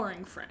 But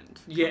boring friend.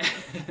 Yeah.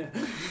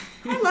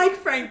 I like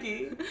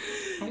Frankie.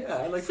 Yeah,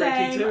 I like Same.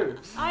 Frankie too.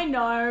 I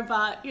know,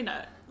 but you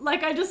know,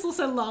 like I just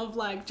also love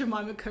like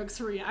Jemima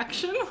Kirk's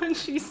reaction when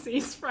she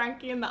sees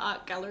Frankie in the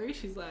art gallery.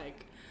 She's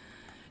like,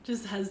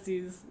 just has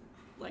these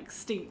like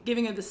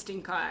giving her the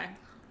stink eye.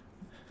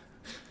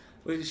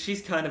 Well,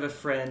 she's kind of a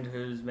friend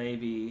who's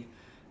maybe,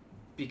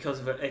 because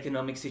of her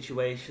economic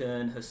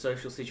situation, her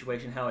social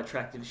situation, how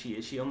attractive she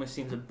is, she almost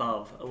seems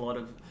above a lot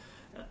of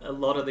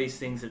these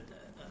things that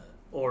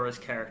Aura's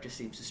character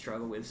seems to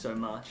struggle with so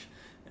much,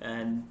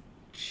 and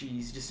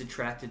she's just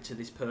attracted to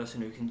this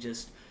person who can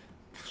just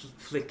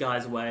flick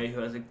guys away,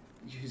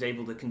 who's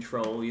able to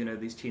control, you know,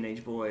 these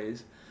teenage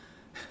boys.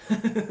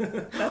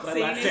 That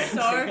scene is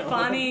so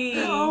funny.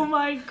 Oh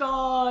my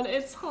god,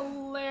 it's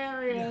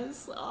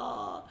hilarious.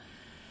 Oh,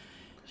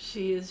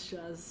 she is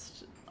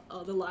just...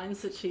 Oh, the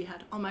lines that she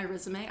had on my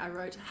resume, I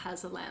wrote,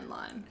 has a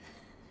landline.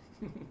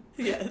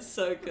 Yeah,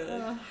 so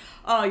good.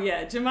 Oh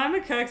yeah,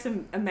 Jemima Kirk's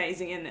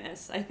amazing in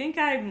this. I think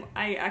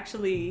I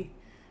actually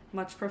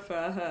much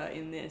prefer her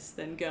in this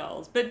than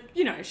Girls. But,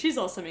 you know, she's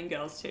awesome in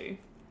Girls too.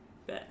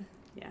 But,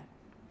 yeah.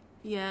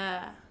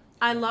 Yeah.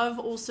 I love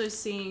also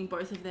seeing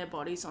both of their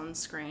bodies on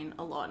screen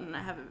a lot, and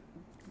I have a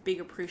big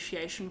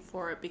appreciation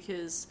for it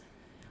because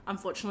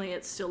unfortunately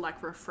it's still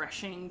like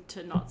refreshing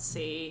to not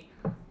see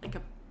like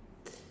a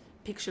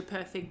picture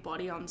perfect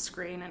body on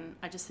screen, and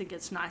I just think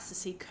it's nice to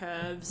see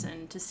curves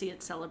and to see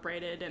it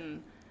celebrated,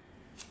 and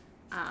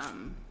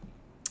I'm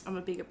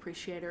a big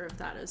appreciator of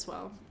that as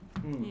well.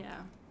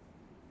 Yeah,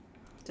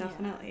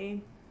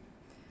 definitely.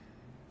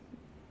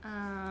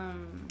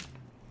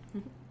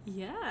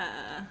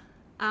 Yeah.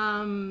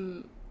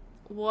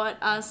 What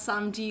are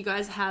do you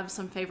guys have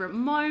some favorite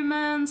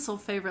moments or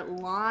favorite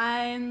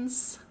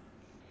lines?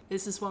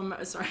 This is one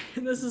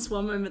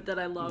moment that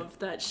I love,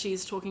 that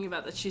she's talking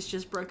about that she's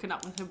just broken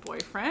up with her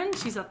boyfriend.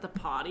 She's at the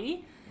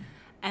party,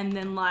 and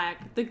then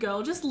like the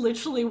girl just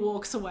literally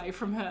walks away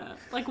from her,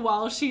 like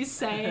while she's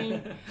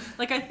saying,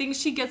 like I think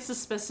she gets the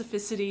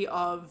specificity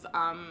of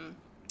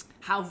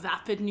how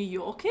vapid New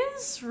York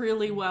is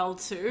really well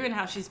too, and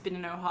how she's been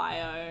in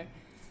Ohio,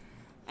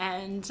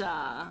 and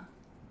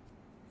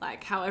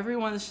like how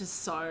everyone's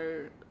just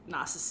so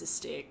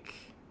narcissistic.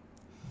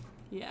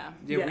 Yeah,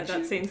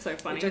 that seems so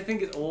funny. Which I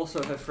think is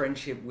also her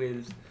friendship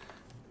with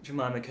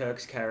Jemima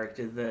Kirk's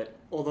character, that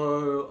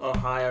although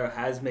Ohio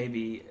has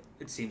maybe,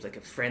 it seems like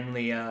a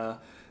friendlier,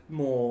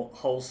 more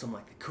wholesome,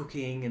 like the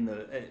cooking and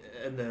the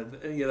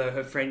you know,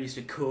 her friend used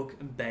to cook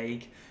and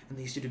bake, and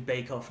they used to do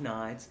bake-off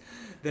nights,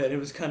 that it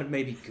was kind of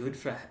maybe good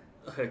for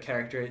her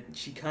character.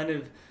 She kind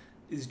of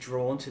is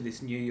drawn to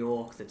this New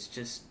York that's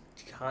just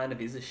kind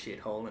of is a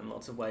shithole in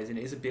lots of ways, and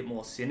is a bit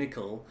more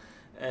cynical.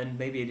 And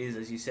maybe it is,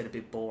 as you said, a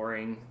bit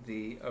boring,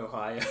 the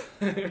Ohio.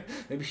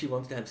 Maybe she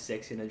wants to have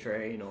sex in a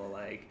train, or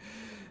like...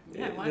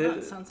 Yeah, why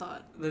not? Sounds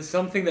hot. There's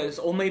something that's...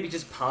 Or maybe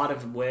just part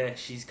of where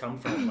she's come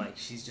from. Like,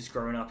 she's just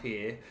grown up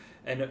here.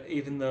 And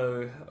even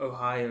though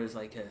Ohio is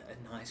like a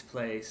nice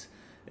place,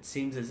 it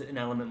seems there's an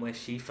element where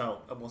she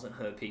felt it wasn't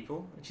her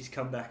people. And she's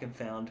come back and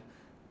found,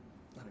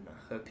 I don't know,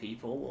 her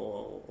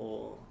people,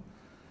 or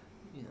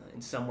you know,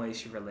 in some ways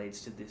she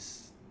relates to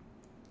this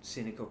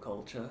cynical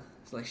culture.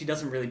 It's like she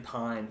doesn't really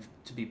pine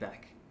to be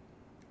back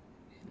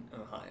in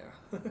Ohio.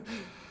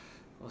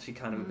 Well, she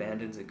kind of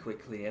abandons it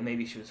quickly, and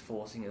maybe she was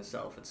forcing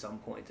herself at some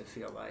point to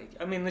feel like...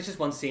 I mean, there's just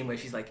one scene where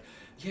she's like,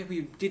 yeah,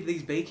 we did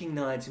these baking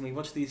nights and we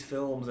watched these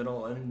films and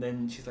all, and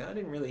then she's like, I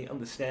didn't really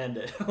understand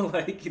it.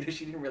 Like, you know,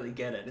 she didn't really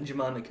get it. And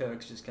Jemima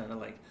Kirk's just kind of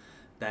like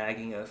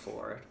bagging her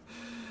for it.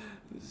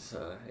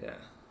 So, yeah.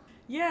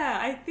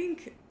 Yeah, I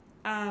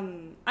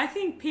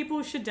think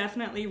people should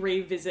definitely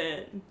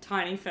revisit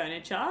Tiny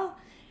Furniture.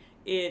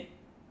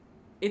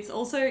 It's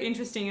also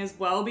interesting as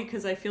well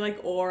because I feel like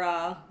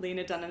Aura,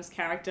 Lena Dunham's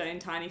character in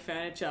Tiny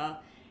Furniture,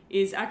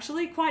 is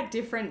actually quite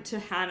different to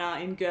Hannah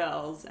in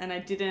Girls, and I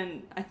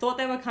thought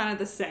they were kind of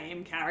the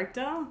same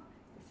character.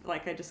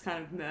 Like, I just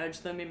kind of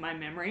merged them in my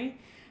memory.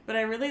 But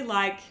I really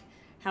like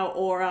how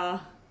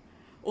Aura's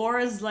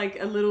like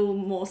a little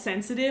more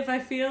sensitive, I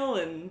feel,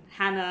 and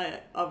Hannah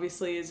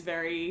obviously is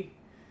very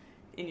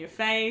in your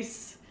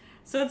face.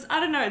 So I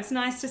don't know, it's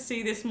nice to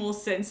see this more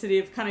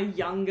sensitive, kind of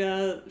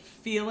younger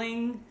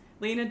feeling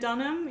Lena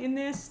Dunham in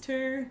this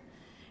too.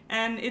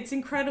 And it's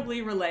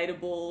incredibly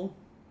relatable.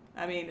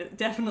 I mean,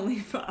 definitely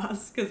for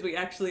us, because we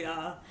actually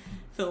are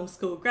film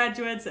school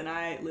graduates and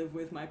I live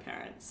with my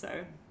parents,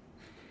 so.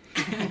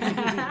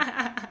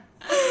 Yeah.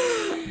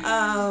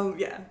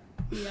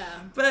 Yeah.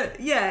 But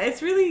yeah, I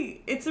feel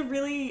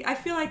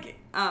like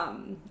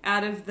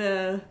out of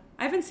the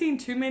I haven't seen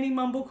too many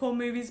mumblecore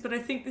movies, but I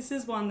think this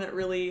is one that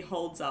really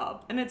holds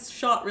up. And it's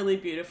shot really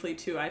beautifully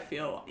too, I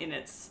feel, in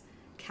its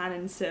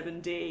Canon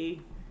 7D,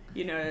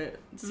 you know,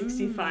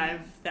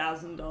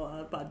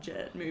 $65,000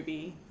 budget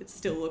movie. It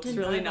still looks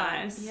Didn't really know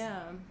that. nice.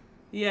 Yeah.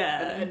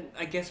 Yeah. And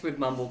I guess with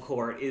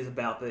mumblecore, it is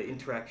about the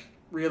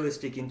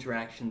realistic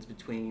interactions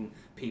between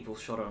people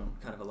shot on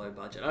kind of a low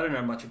budget. I don't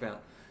know much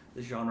about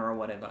the genre or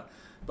whatever,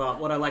 but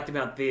what I liked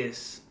about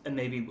this, and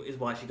maybe is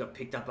why she got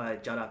picked up by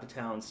Judd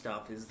Apatow and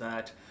stuff, is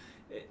that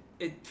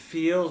it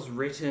feels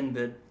written,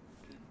 but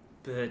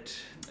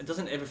it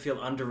doesn't ever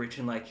feel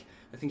underwritten. Like,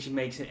 I think she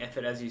makes an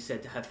effort, as you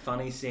said, to have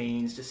funny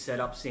scenes, to set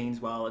up scenes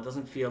well. It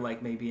doesn't feel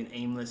like maybe an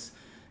aimless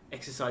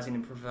exercise in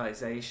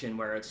improvisation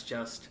where it's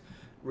just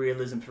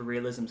realism for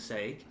realism's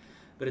sake,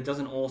 but it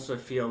doesn't also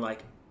feel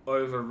like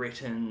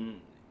overwritten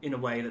in a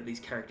way that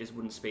these characters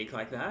wouldn't speak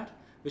like that.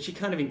 But she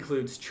kind of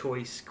includes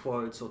choice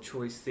quotes or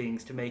choice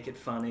things to make it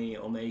funny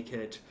or make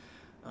it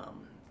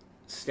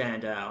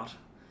stand out.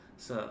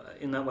 So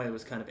in that way, it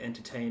was kind of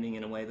entertaining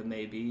in a way that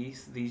maybe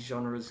these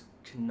genres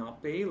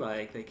cannot be.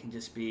 Like, they can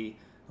just be,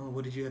 oh,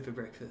 what did you have for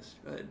breakfast?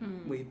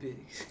 Wheat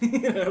Bix.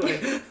 You know,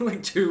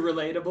 like too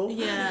relatable.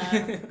 Yeah,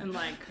 and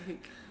like, who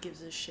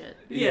gives a shit?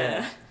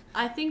 Yeah.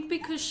 I think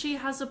because she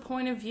has a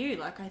point of view.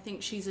 Like, I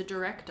think she's a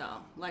director.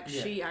 Like,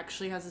 Yeah. she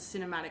actually has a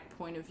cinematic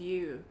point of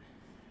view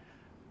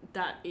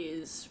that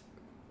is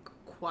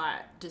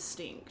quite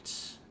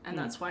distinct. And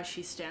that's why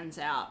she stands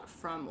out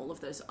from all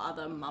of those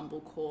other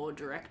mumblecore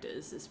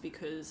directors, is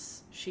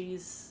because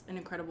she's an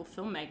incredible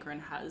filmmaker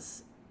and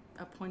has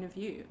a point of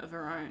view of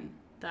her own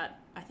that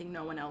I think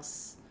no one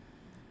else,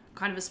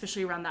 kind of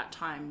especially around that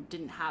time,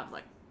 didn't have.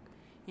 Like,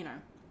 you know,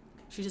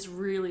 she just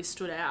really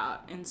stood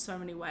out in so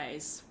many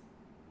ways.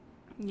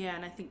 Yeah,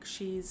 and I think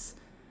she's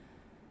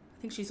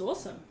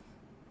awesome.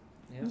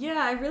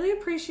 Yeah, I really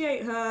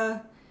appreciate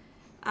her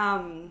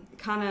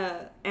kind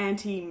of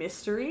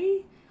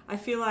anti-mystery. I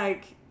feel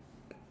like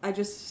I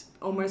just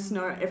almost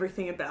know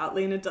everything about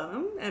Lena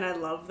Dunham, and I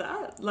love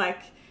that.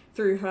 Like,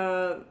 through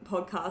her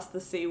podcast, The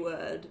C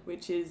Word,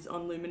 which is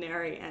on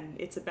Luminary, and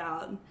it's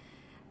about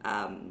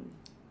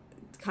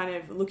kind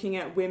of looking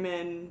at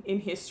women in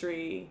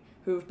history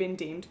who have been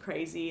deemed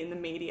crazy in the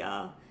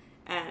media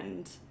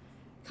and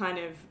kind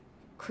of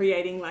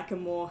creating like a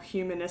more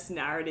humanist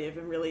narrative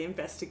and really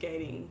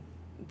investigating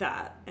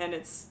that. And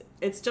it's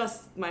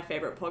just my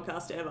favorite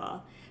podcast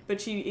ever.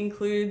 But she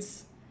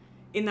includes,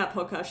 in that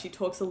podcast, she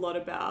talks a lot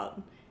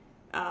about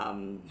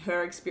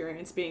her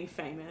experience being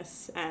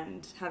famous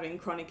and having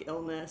chronic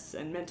illness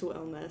and mental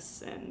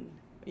illness and,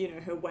 you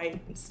know, her weight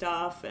and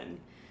stuff. And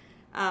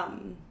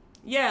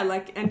yeah,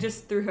 like, and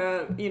just through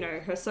her, you know,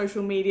 her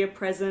social media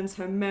presence,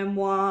 her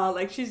memoir,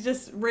 like, she's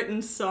just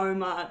written so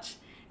much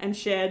and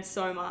shared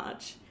so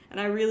much. And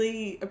I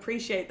really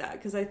appreciate that,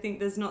 because I think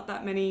there's not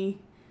that many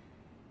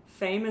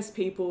famous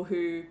people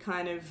who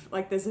kind of,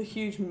 like, there's a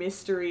huge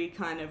mystery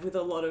kind of with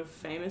a lot of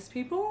famous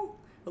people,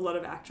 a lot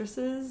of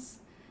actresses,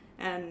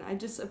 and I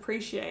just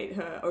appreciate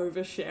her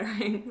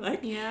oversharing.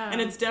 Like, Yeah.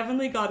 and it's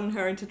definitely gotten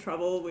her into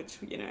trouble, which,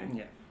 you know,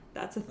 Yeah.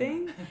 that's a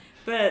thing.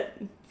 But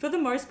for the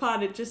most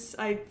part,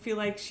 I feel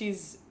like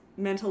she's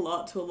meant a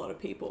lot to a lot of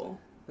people.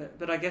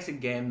 But I guess,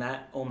 again,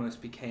 that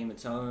almost became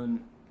its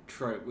own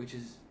trope, which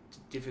is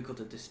difficult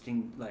to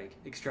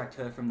extract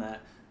her from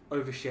that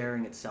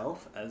oversharing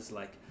itself as,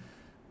 like,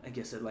 I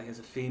guess, like, as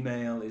a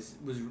female was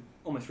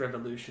almost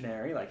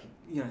revolutionary, like,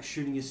 you know,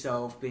 shooting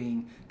yourself,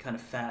 being kind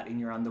of fat in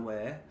your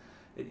underwear.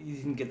 You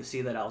didn't get to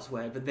see that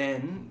elsewhere, but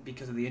then,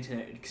 because of the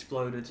internet, it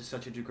exploded to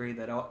such a degree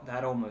that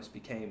that almost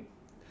became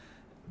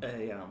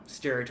a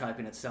stereotype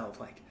in itself,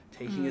 like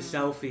taking a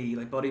selfie,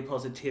 like body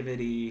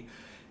positivity,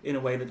 in a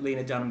way that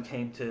Lena Dunham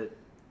came to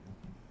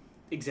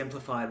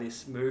exemplify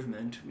this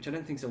movement, which I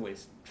don't think is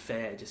always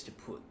fair just to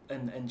put,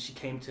 and she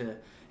came to,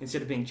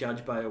 instead of being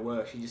judged by her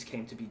work, she just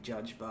came to be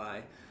judged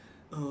by,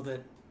 oh,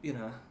 that, you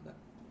know, that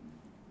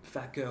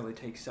fat girl who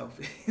takes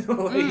selfies,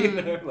 or, you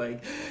know,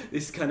 like,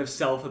 this kind of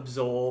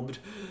self-absorbed,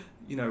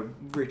 you know,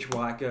 rich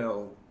white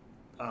girl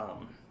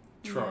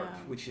trope,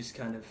 which is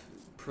kind of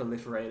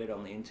proliferated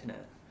on the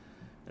internet.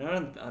 And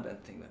I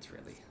don't think that's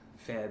really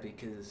fair,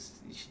 because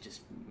you should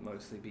just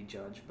mostly be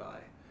judged by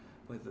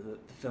whether the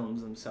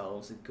films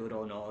themselves are good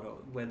or not, or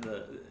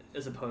whether,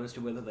 as opposed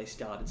to whether they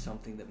started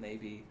something that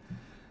maybe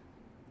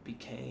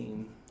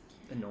became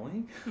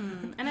annoying.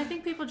 And I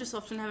think people just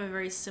often have a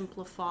very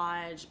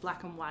simplified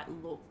black and white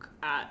look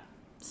at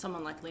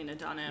someone like Lena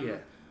Dunham, Yeah.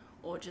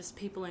 or just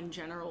people in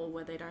general,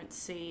 where they don't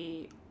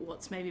see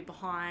what's maybe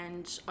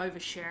behind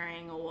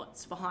oversharing, or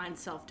what's behind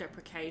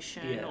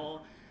self-deprecation, Yeah.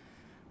 or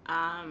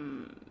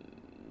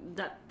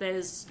that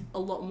there's a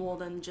lot more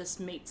than just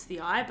meets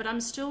the eye. But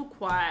I'm still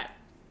quite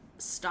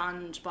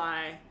stunned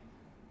by,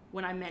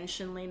 when I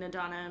mention Lena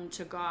Dunham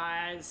to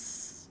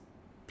guys,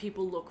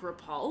 people look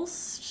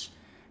repulsed.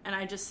 And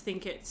I just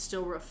think it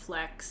still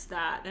reflects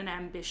that an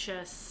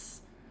ambitious,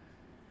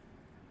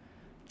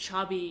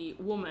 chubby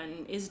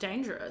woman is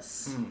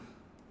dangerous.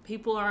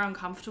 People are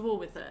uncomfortable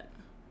with it.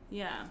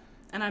 Yeah.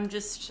 And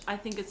I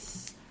think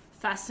it's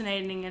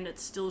fascinating, and it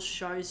still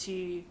shows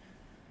you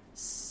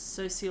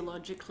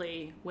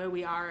sociologically where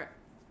we are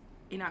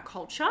in our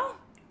culture,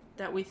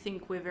 that we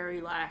think we're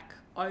very like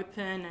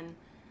open, and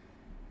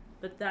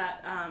but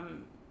that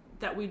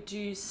that we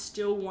do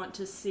still want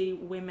to see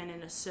women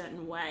in a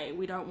certain way.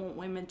 We don't want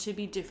women to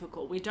be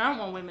difficult. We don't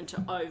want women to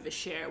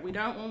overshare. We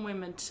don't want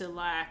women to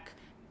like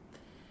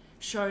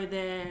show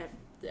their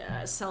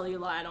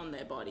cellulite on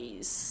their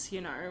bodies.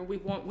 You know, we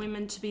want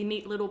women to be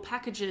neat little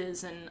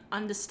packages and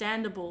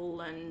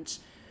understandable and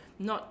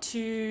not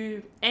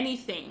too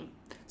anything.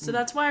 So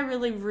that's why I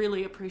really,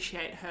 really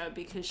appreciate her,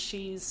 because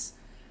she's,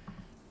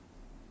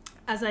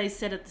 as I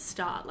said at the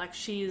start, like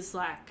she is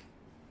like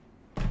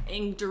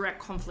in direct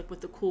conflict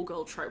with the cool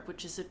girl trope,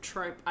 which is a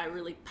trope I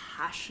really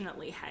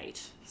passionately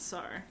hate.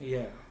 So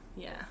Yeah.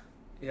 yeah.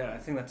 Yeah, I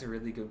think that's a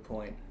really good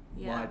point.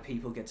 Yeah. Why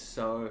people get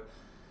so...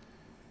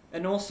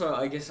 And also,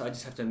 I guess I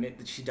just have to admit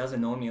that she does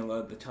annoy me a lot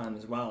of the time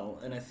as well.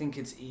 And I think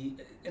it's and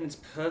it's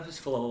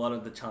purposeful a lot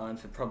of the time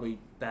for probably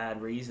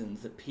bad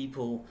reasons, that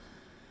people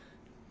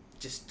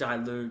just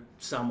dilute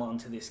someone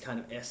to this kind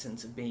of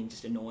essence of being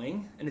just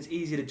annoying. And it's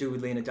easier to do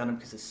with Lena Dunham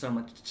because there's so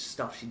much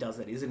stuff she does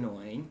that is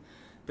annoying.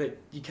 But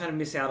you kind of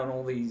miss out on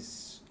all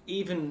these,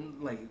 even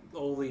like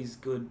all these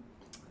good,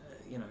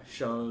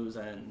 shows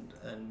and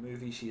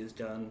movies she has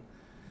done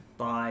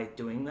by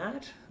doing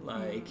that.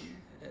 Like,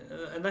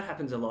 and that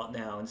happens a lot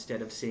now.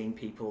 Instead of seeing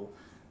people,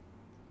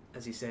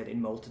 as you said,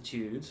 in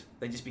multitudes,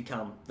 they just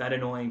become that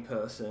annoying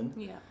person.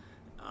 Yeah.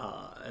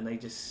 And they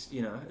just,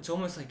 it's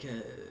almost like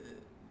a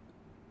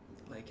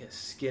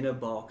Skinner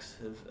box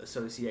of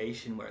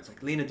association where it's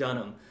like Lena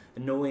Dunham,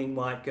 annoying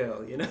white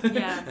girl, Yeah.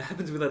 It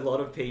happens with a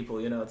lot of people,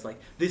 it's like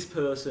this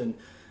person,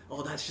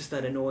 oh, that's just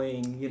that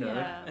annoying,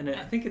 Yeah. and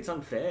I think it's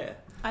unfair.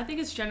 I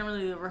think it's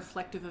generally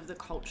reflective of the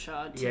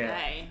culture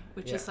today,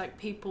 which is like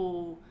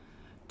people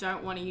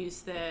don't want to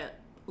use their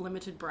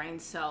limited brain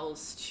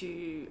cells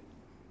to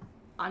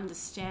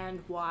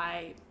understand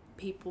why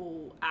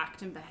people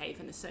act and behave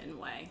in a certain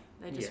way.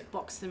 They just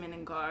box them in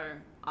and go,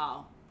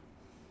 oh,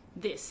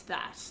 this,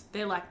 that.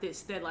 They're like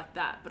this, they're like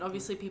that. But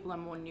obviously people are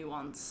more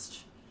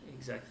nuanced.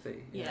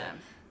 Exactly. Yeah.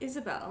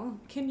 Isabel,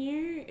 can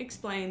you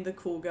explain the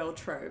cool girl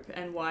trope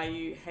and why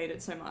you hate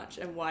it so much,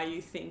 and why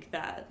you think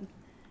that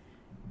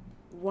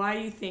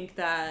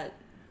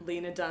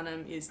Lena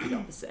Dunham is the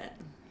opposite?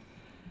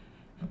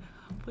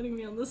 Putting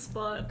me on the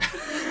spot.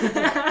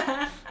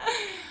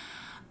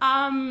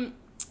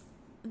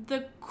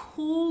 The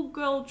cool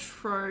girl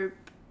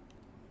trope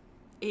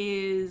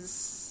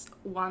is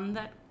one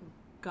that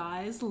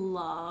guys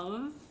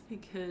love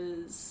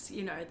because,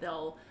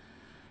 they'll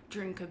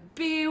drink a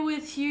beer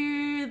with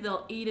you,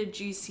 they'll eat a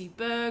juicy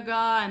burger,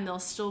 and they'll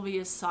still be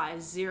a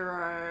size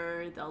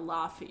 0. They'll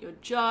laugh at your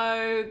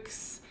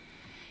jokes.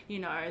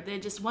 They're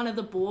just one of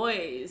the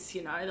boys,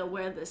 they'll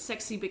wear the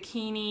sexy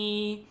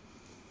bikini.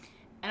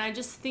 And I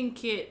just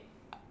think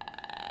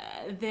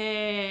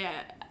they're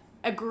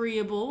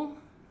agreeable,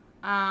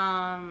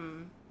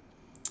 and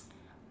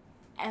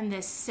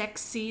they're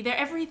sexy. They're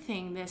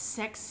everything. They're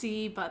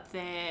sexy, but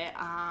they're,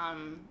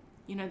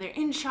 they're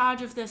in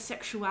charge of their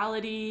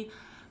sexuality,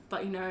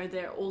 but,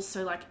 they're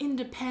also, like,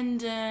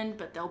 independent,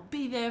 but they'll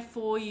be there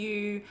for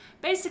you.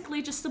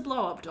 Basically just a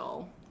blow-up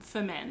doll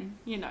for men,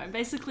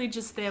 basically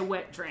just their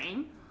wet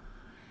dream.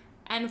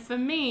 And for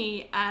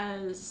me,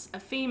 as a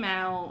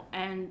female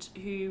and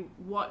who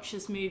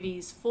watches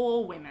movies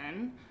for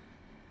women,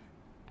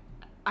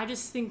 I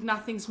just think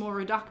nothing's more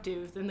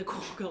reductive than the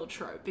cool girl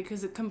trope,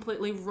 because it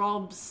completely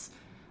robs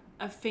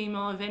a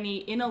female of any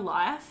inner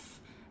life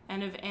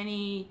and of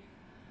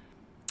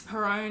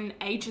her own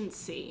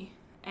agency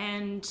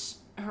and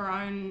her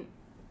own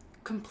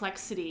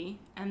complexity,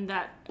 and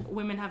that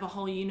women have a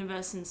whole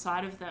universe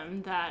inside of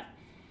them that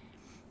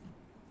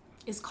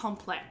is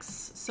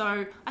complex.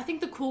 So I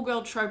think the cool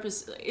girl trope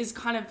is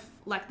kind of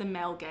like the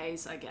male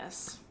gaze, I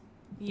guess.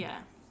 Yeah,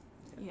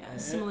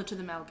 similar to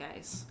the male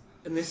gaze.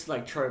 And this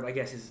trope, I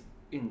guess, is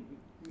in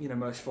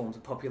most forms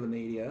of popular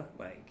media,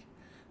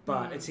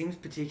 but it seems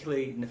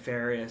particularly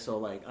nefarious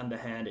or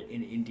underhanded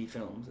in indie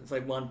films. It's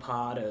one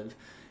part of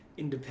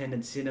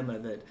independent cinema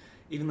that,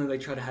 even though they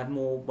try to have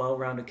more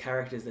well-rounded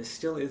characters, there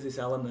still is this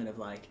element of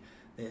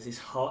there's this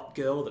hot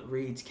girl that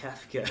reads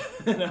Kafka,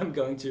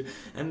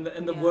 and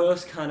the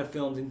worst kind of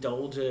films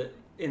indulge it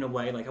in a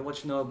way. I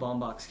watched Noah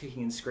Baumbach's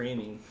Kicking and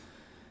Screaming,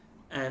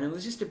 and it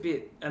was just a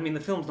bit, the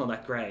film's not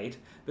that great,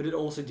 but it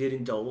also did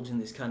indulge in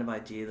this kind of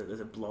idea that there's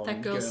a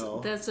blonde girl.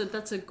 That's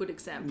a good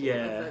example of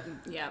it.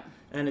 Yeah.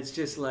 And it's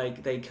just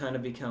they kind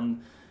of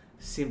become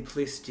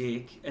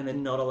simplistic, and they're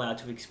not allowed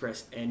to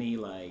express any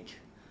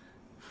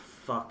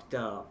fucked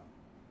up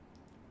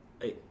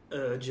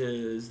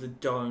urges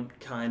that don't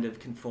kind of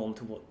conform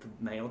to what the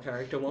male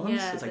character wants.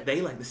 Yeah, it's they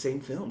like the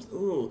same films.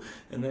 Ooh.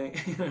 And they,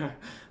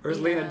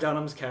 whereas Lena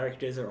Dunham's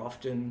characters are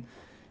often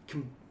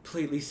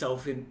completely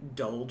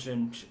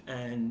self-indulgent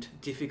and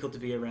difficult to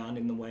be around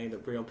in the way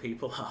that real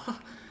people are.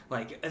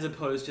 As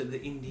opposed to the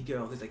indie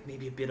girl who's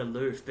maybe a bit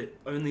aloof, but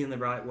only in the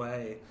right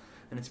way.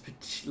 and it's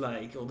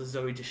like all the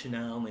Zooey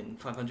Deschanel in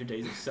 500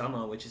 Days of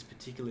Summer, which is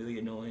particularly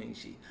annoying.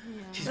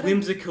 She's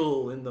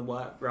whimsical in the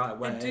right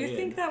way. I do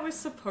think that was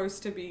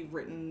supposed to be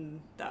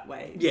written that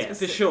way. Yeah,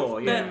 for sure.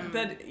 Yeah,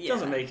 but yeah.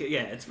 Doesn't make it.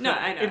 Yeah, it's No,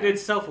 I know.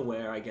 It's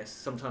self-aware, I guess.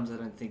 Sometimes I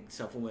don't think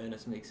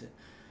self-awareness makes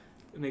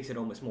it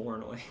almost more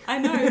annoying. I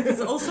know, because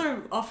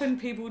also often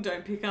people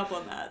don't pick up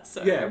on that.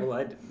 So Yeah,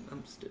 well,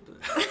 I'm stupid.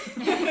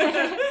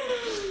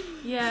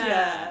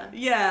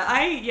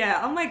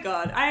 Oh my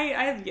god,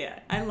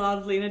 I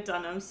love Lena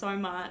Dunham so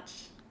much,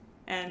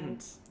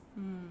 and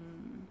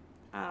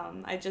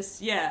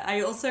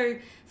I also,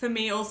 for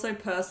me, also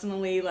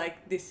personally,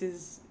 like, this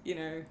is, you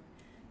know,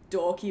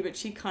 dorky, but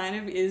she kind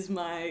of is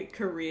my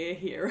career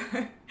hero.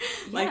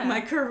 Like,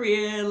 my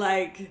career,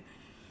 like,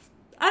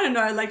 I don't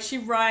know, like, she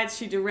writes,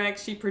 she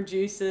directs, she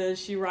produces,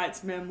 she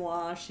writes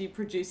memoir, she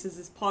produces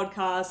this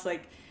podcast.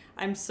 Like,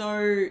 I'm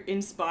so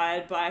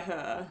inspired by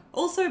her.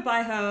 Also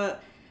by her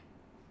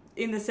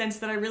in the sense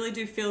that I really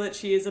do feel that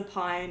she is a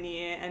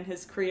pioneer and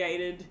has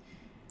created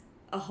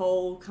a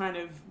whole kind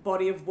of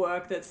body of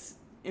work that's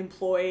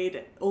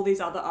employed all these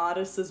other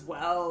artists as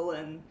well.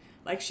 And,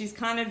 like, she's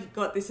kind of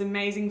got this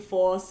amazing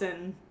force,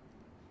 and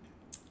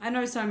I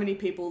know so many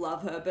people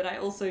love her, but I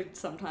also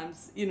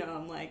sometimes, you know,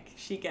 I'm like,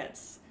 she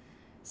gets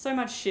so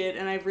much shit,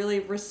 and I really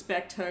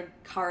respect her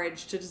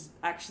courage to just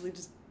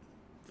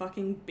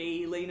fucking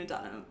be Lena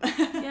Dunham.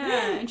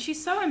 Yeah, and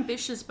she's so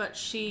ambitious, but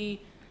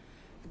she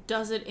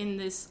does it in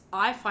this,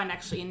 I find,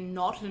 actually, in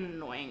not an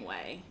annoying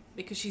way,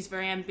 because she's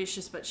very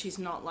ambitious, but she's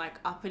not, like,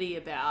 uppity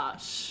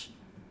about,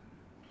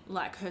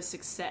 like, her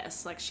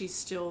success. Like, she's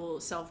still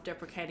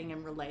self-deprecating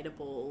and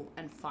relatable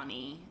and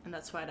funny, and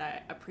that's what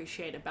I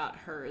appreciate about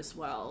her as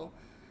well.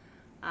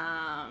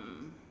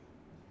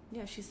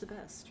 Yeah, she's the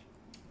best.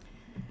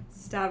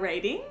 Star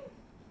rating?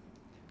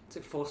 Is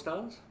it 4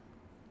 stars?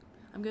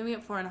 I'm giving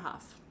it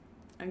 4.5.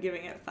 I'm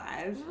giving it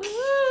 5.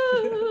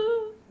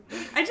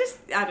 I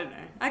don't know.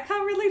 I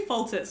can't really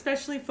fault it,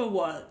 especially for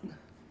what.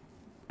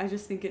 I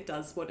just think it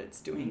does what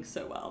it's doing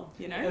so well,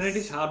 you know? And it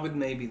is hard with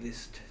maybe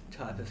this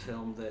type of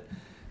film that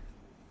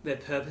they're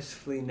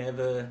purposefully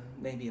never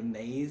maybe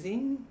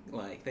amazing.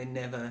 Like, they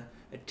never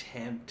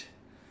attempt.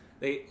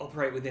 They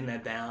operate within their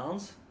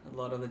bounds a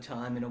lot of the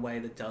time in a way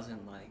that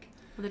doesn't, like...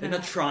 They're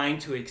not trying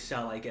to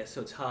excel, I guess,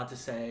 so it's hard to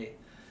say...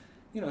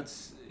 You know,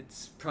 it's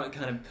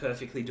kind of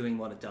perfectly doing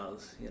what it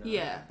does. You know?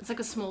 Yeah, it's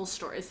like a small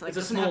story. It's like It's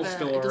a small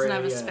story, It doesn't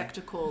have a yeah.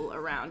 spectacle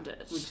around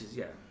it. Which is,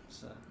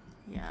 so...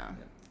 Yeah.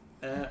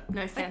 Yeah.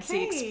 No fancy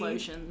Okay.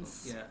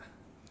 explosions.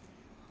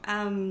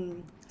 Yeah.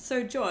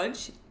 So,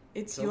 George,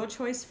 it's So- your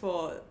choice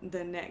for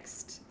the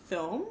next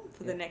film,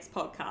 for the next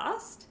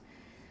podcast.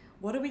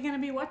 What are we going to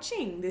be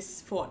watching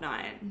this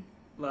fortnight?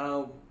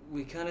 Well,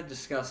 we kind of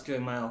discussed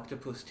doing My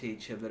Octopus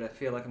Teacher, but I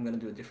feel like I'm going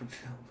to do a different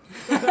film.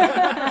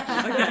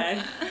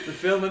 Okay. The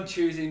film I'm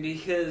choosing,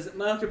 because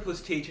My Octopus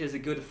Teacher is a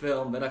good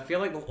film, but I feel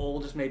like we'll all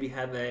just maybe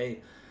have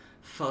a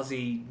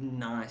fuzzy,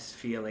 nice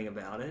feeling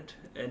about it,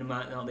 and it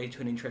might not lead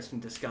to an interesting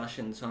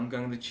discussion, so I'm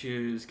going to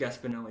choose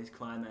Gasparini's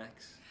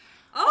Climax.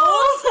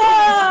 Oh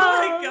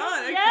my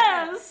god, okay.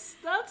 Yes,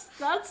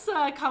 that's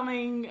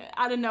coming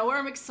out of nowhere.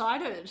 I'm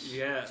excited.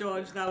 Yeah.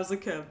 George, that was a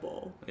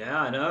curveball.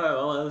 Yeah, I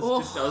know.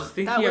 Well, I was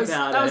thinking about it.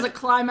 That was a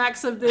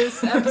climax of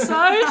this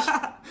episode.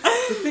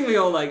 The thing we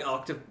all like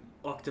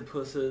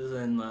octopuses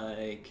and,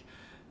 like,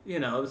 you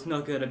know, it's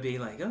not going to be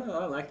like, oh,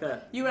 I like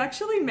that. You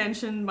actually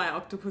mentioned My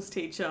Octopus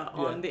Teacher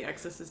on the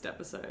Exorcist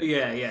episode.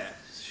 Yeah,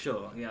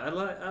 sure. Yeah, I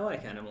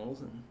like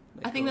animals, and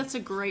I think that's a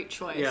great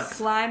choice. Yeah.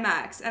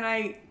 Climax, and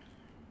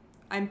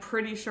I'm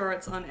pretty sure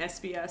it's on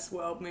SBS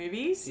World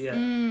Movies.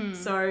 Yeah.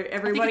 So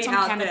everybody it's on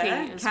out Canopy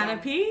there, as well.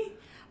 Canopy,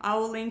 I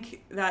will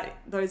link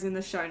those in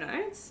the show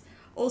notes.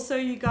 Also,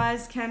 you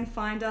guys can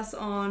find us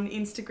on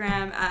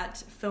Instagram at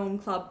Film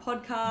Club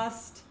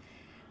Podcast.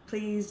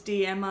 Please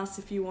DM us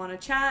if you want to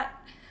chat.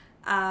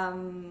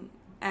 And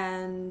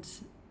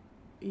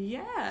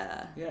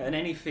yeah. Yeah, and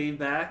any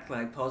feedback,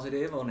 like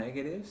positive or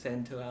negative,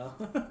 send to us,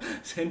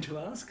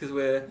 because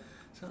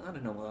I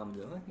don't know what I'm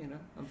doing, you know,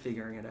 I'm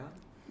figuring it out.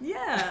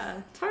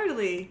 Yeah,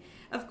 totally.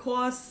 Of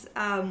course,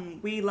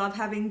 we love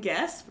having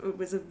guests. It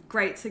was a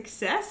great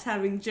success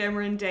having Gemma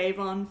and Dave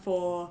on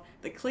for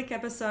the Click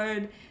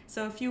episode.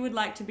 So if you would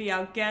like to be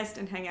our guest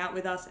and hang out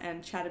with us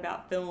and chat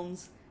about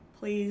films,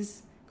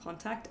 please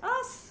contact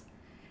us.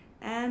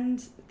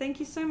 And thank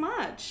you so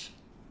much.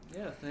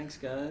 Yeah, thanks,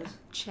 guys.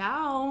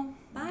 Ciao.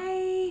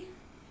 Bye.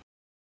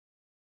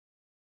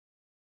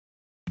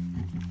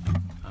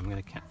 I'm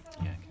gonna count.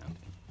 Yeah, count.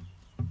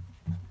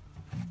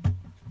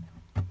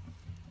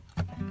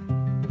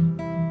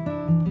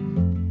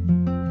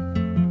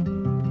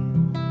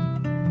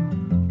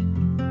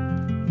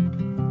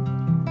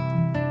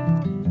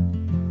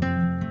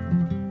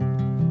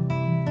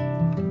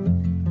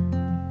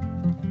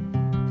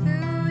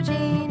 Blue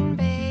jean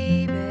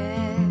baby,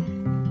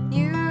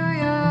 New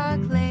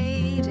York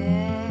lady,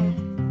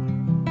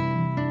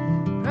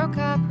 broke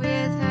up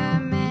with her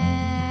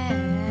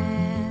man.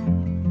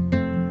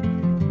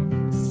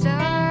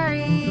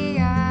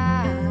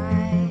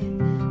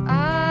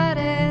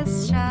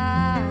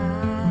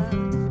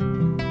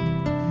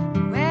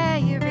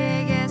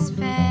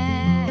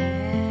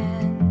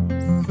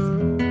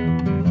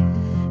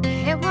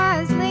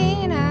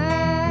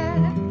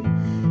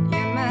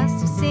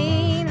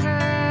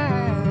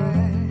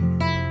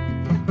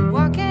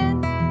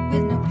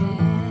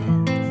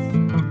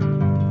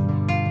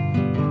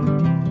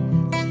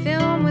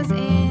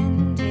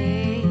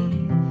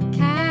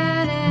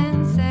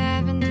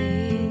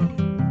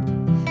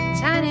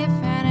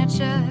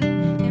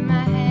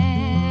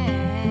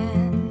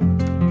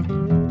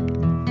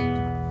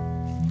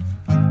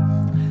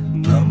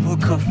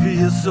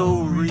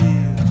 so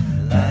real,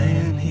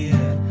 lying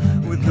here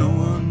with no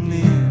one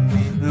near,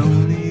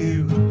 only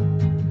you,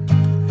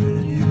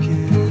 and you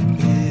can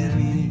hear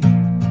me.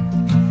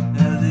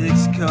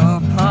 Alex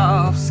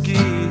Karpovsky,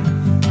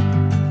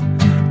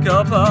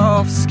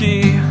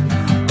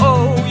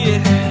 oh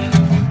yeah.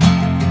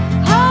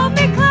 Hold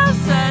me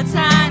closer,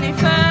 tiny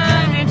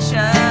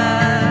furniture.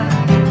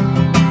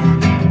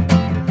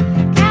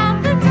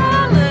 Count the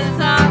dollars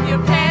of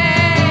your pay.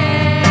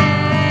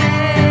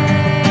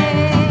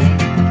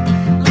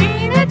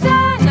 Lena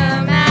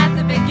Dunham at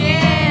the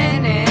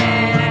beginning.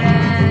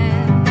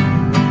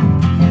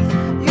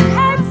 You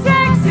had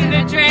sex in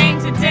a drain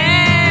today.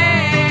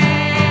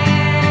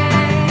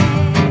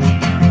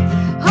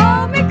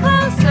 Hold me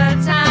closer,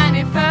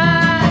 tiny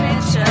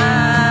furniture.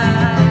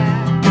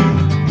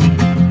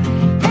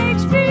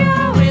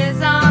 HBO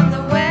is on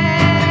the way.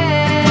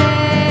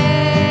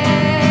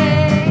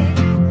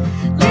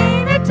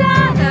 Lena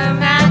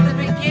Dunham at the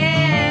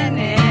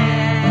beginning.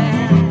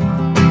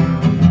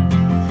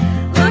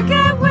 Look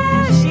at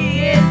where she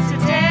is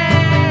today.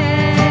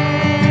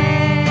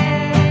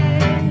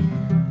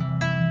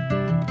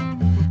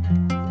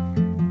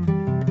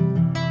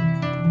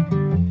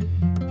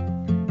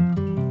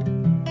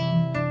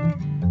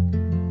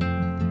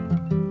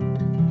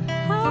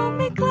 Hold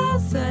me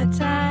closer,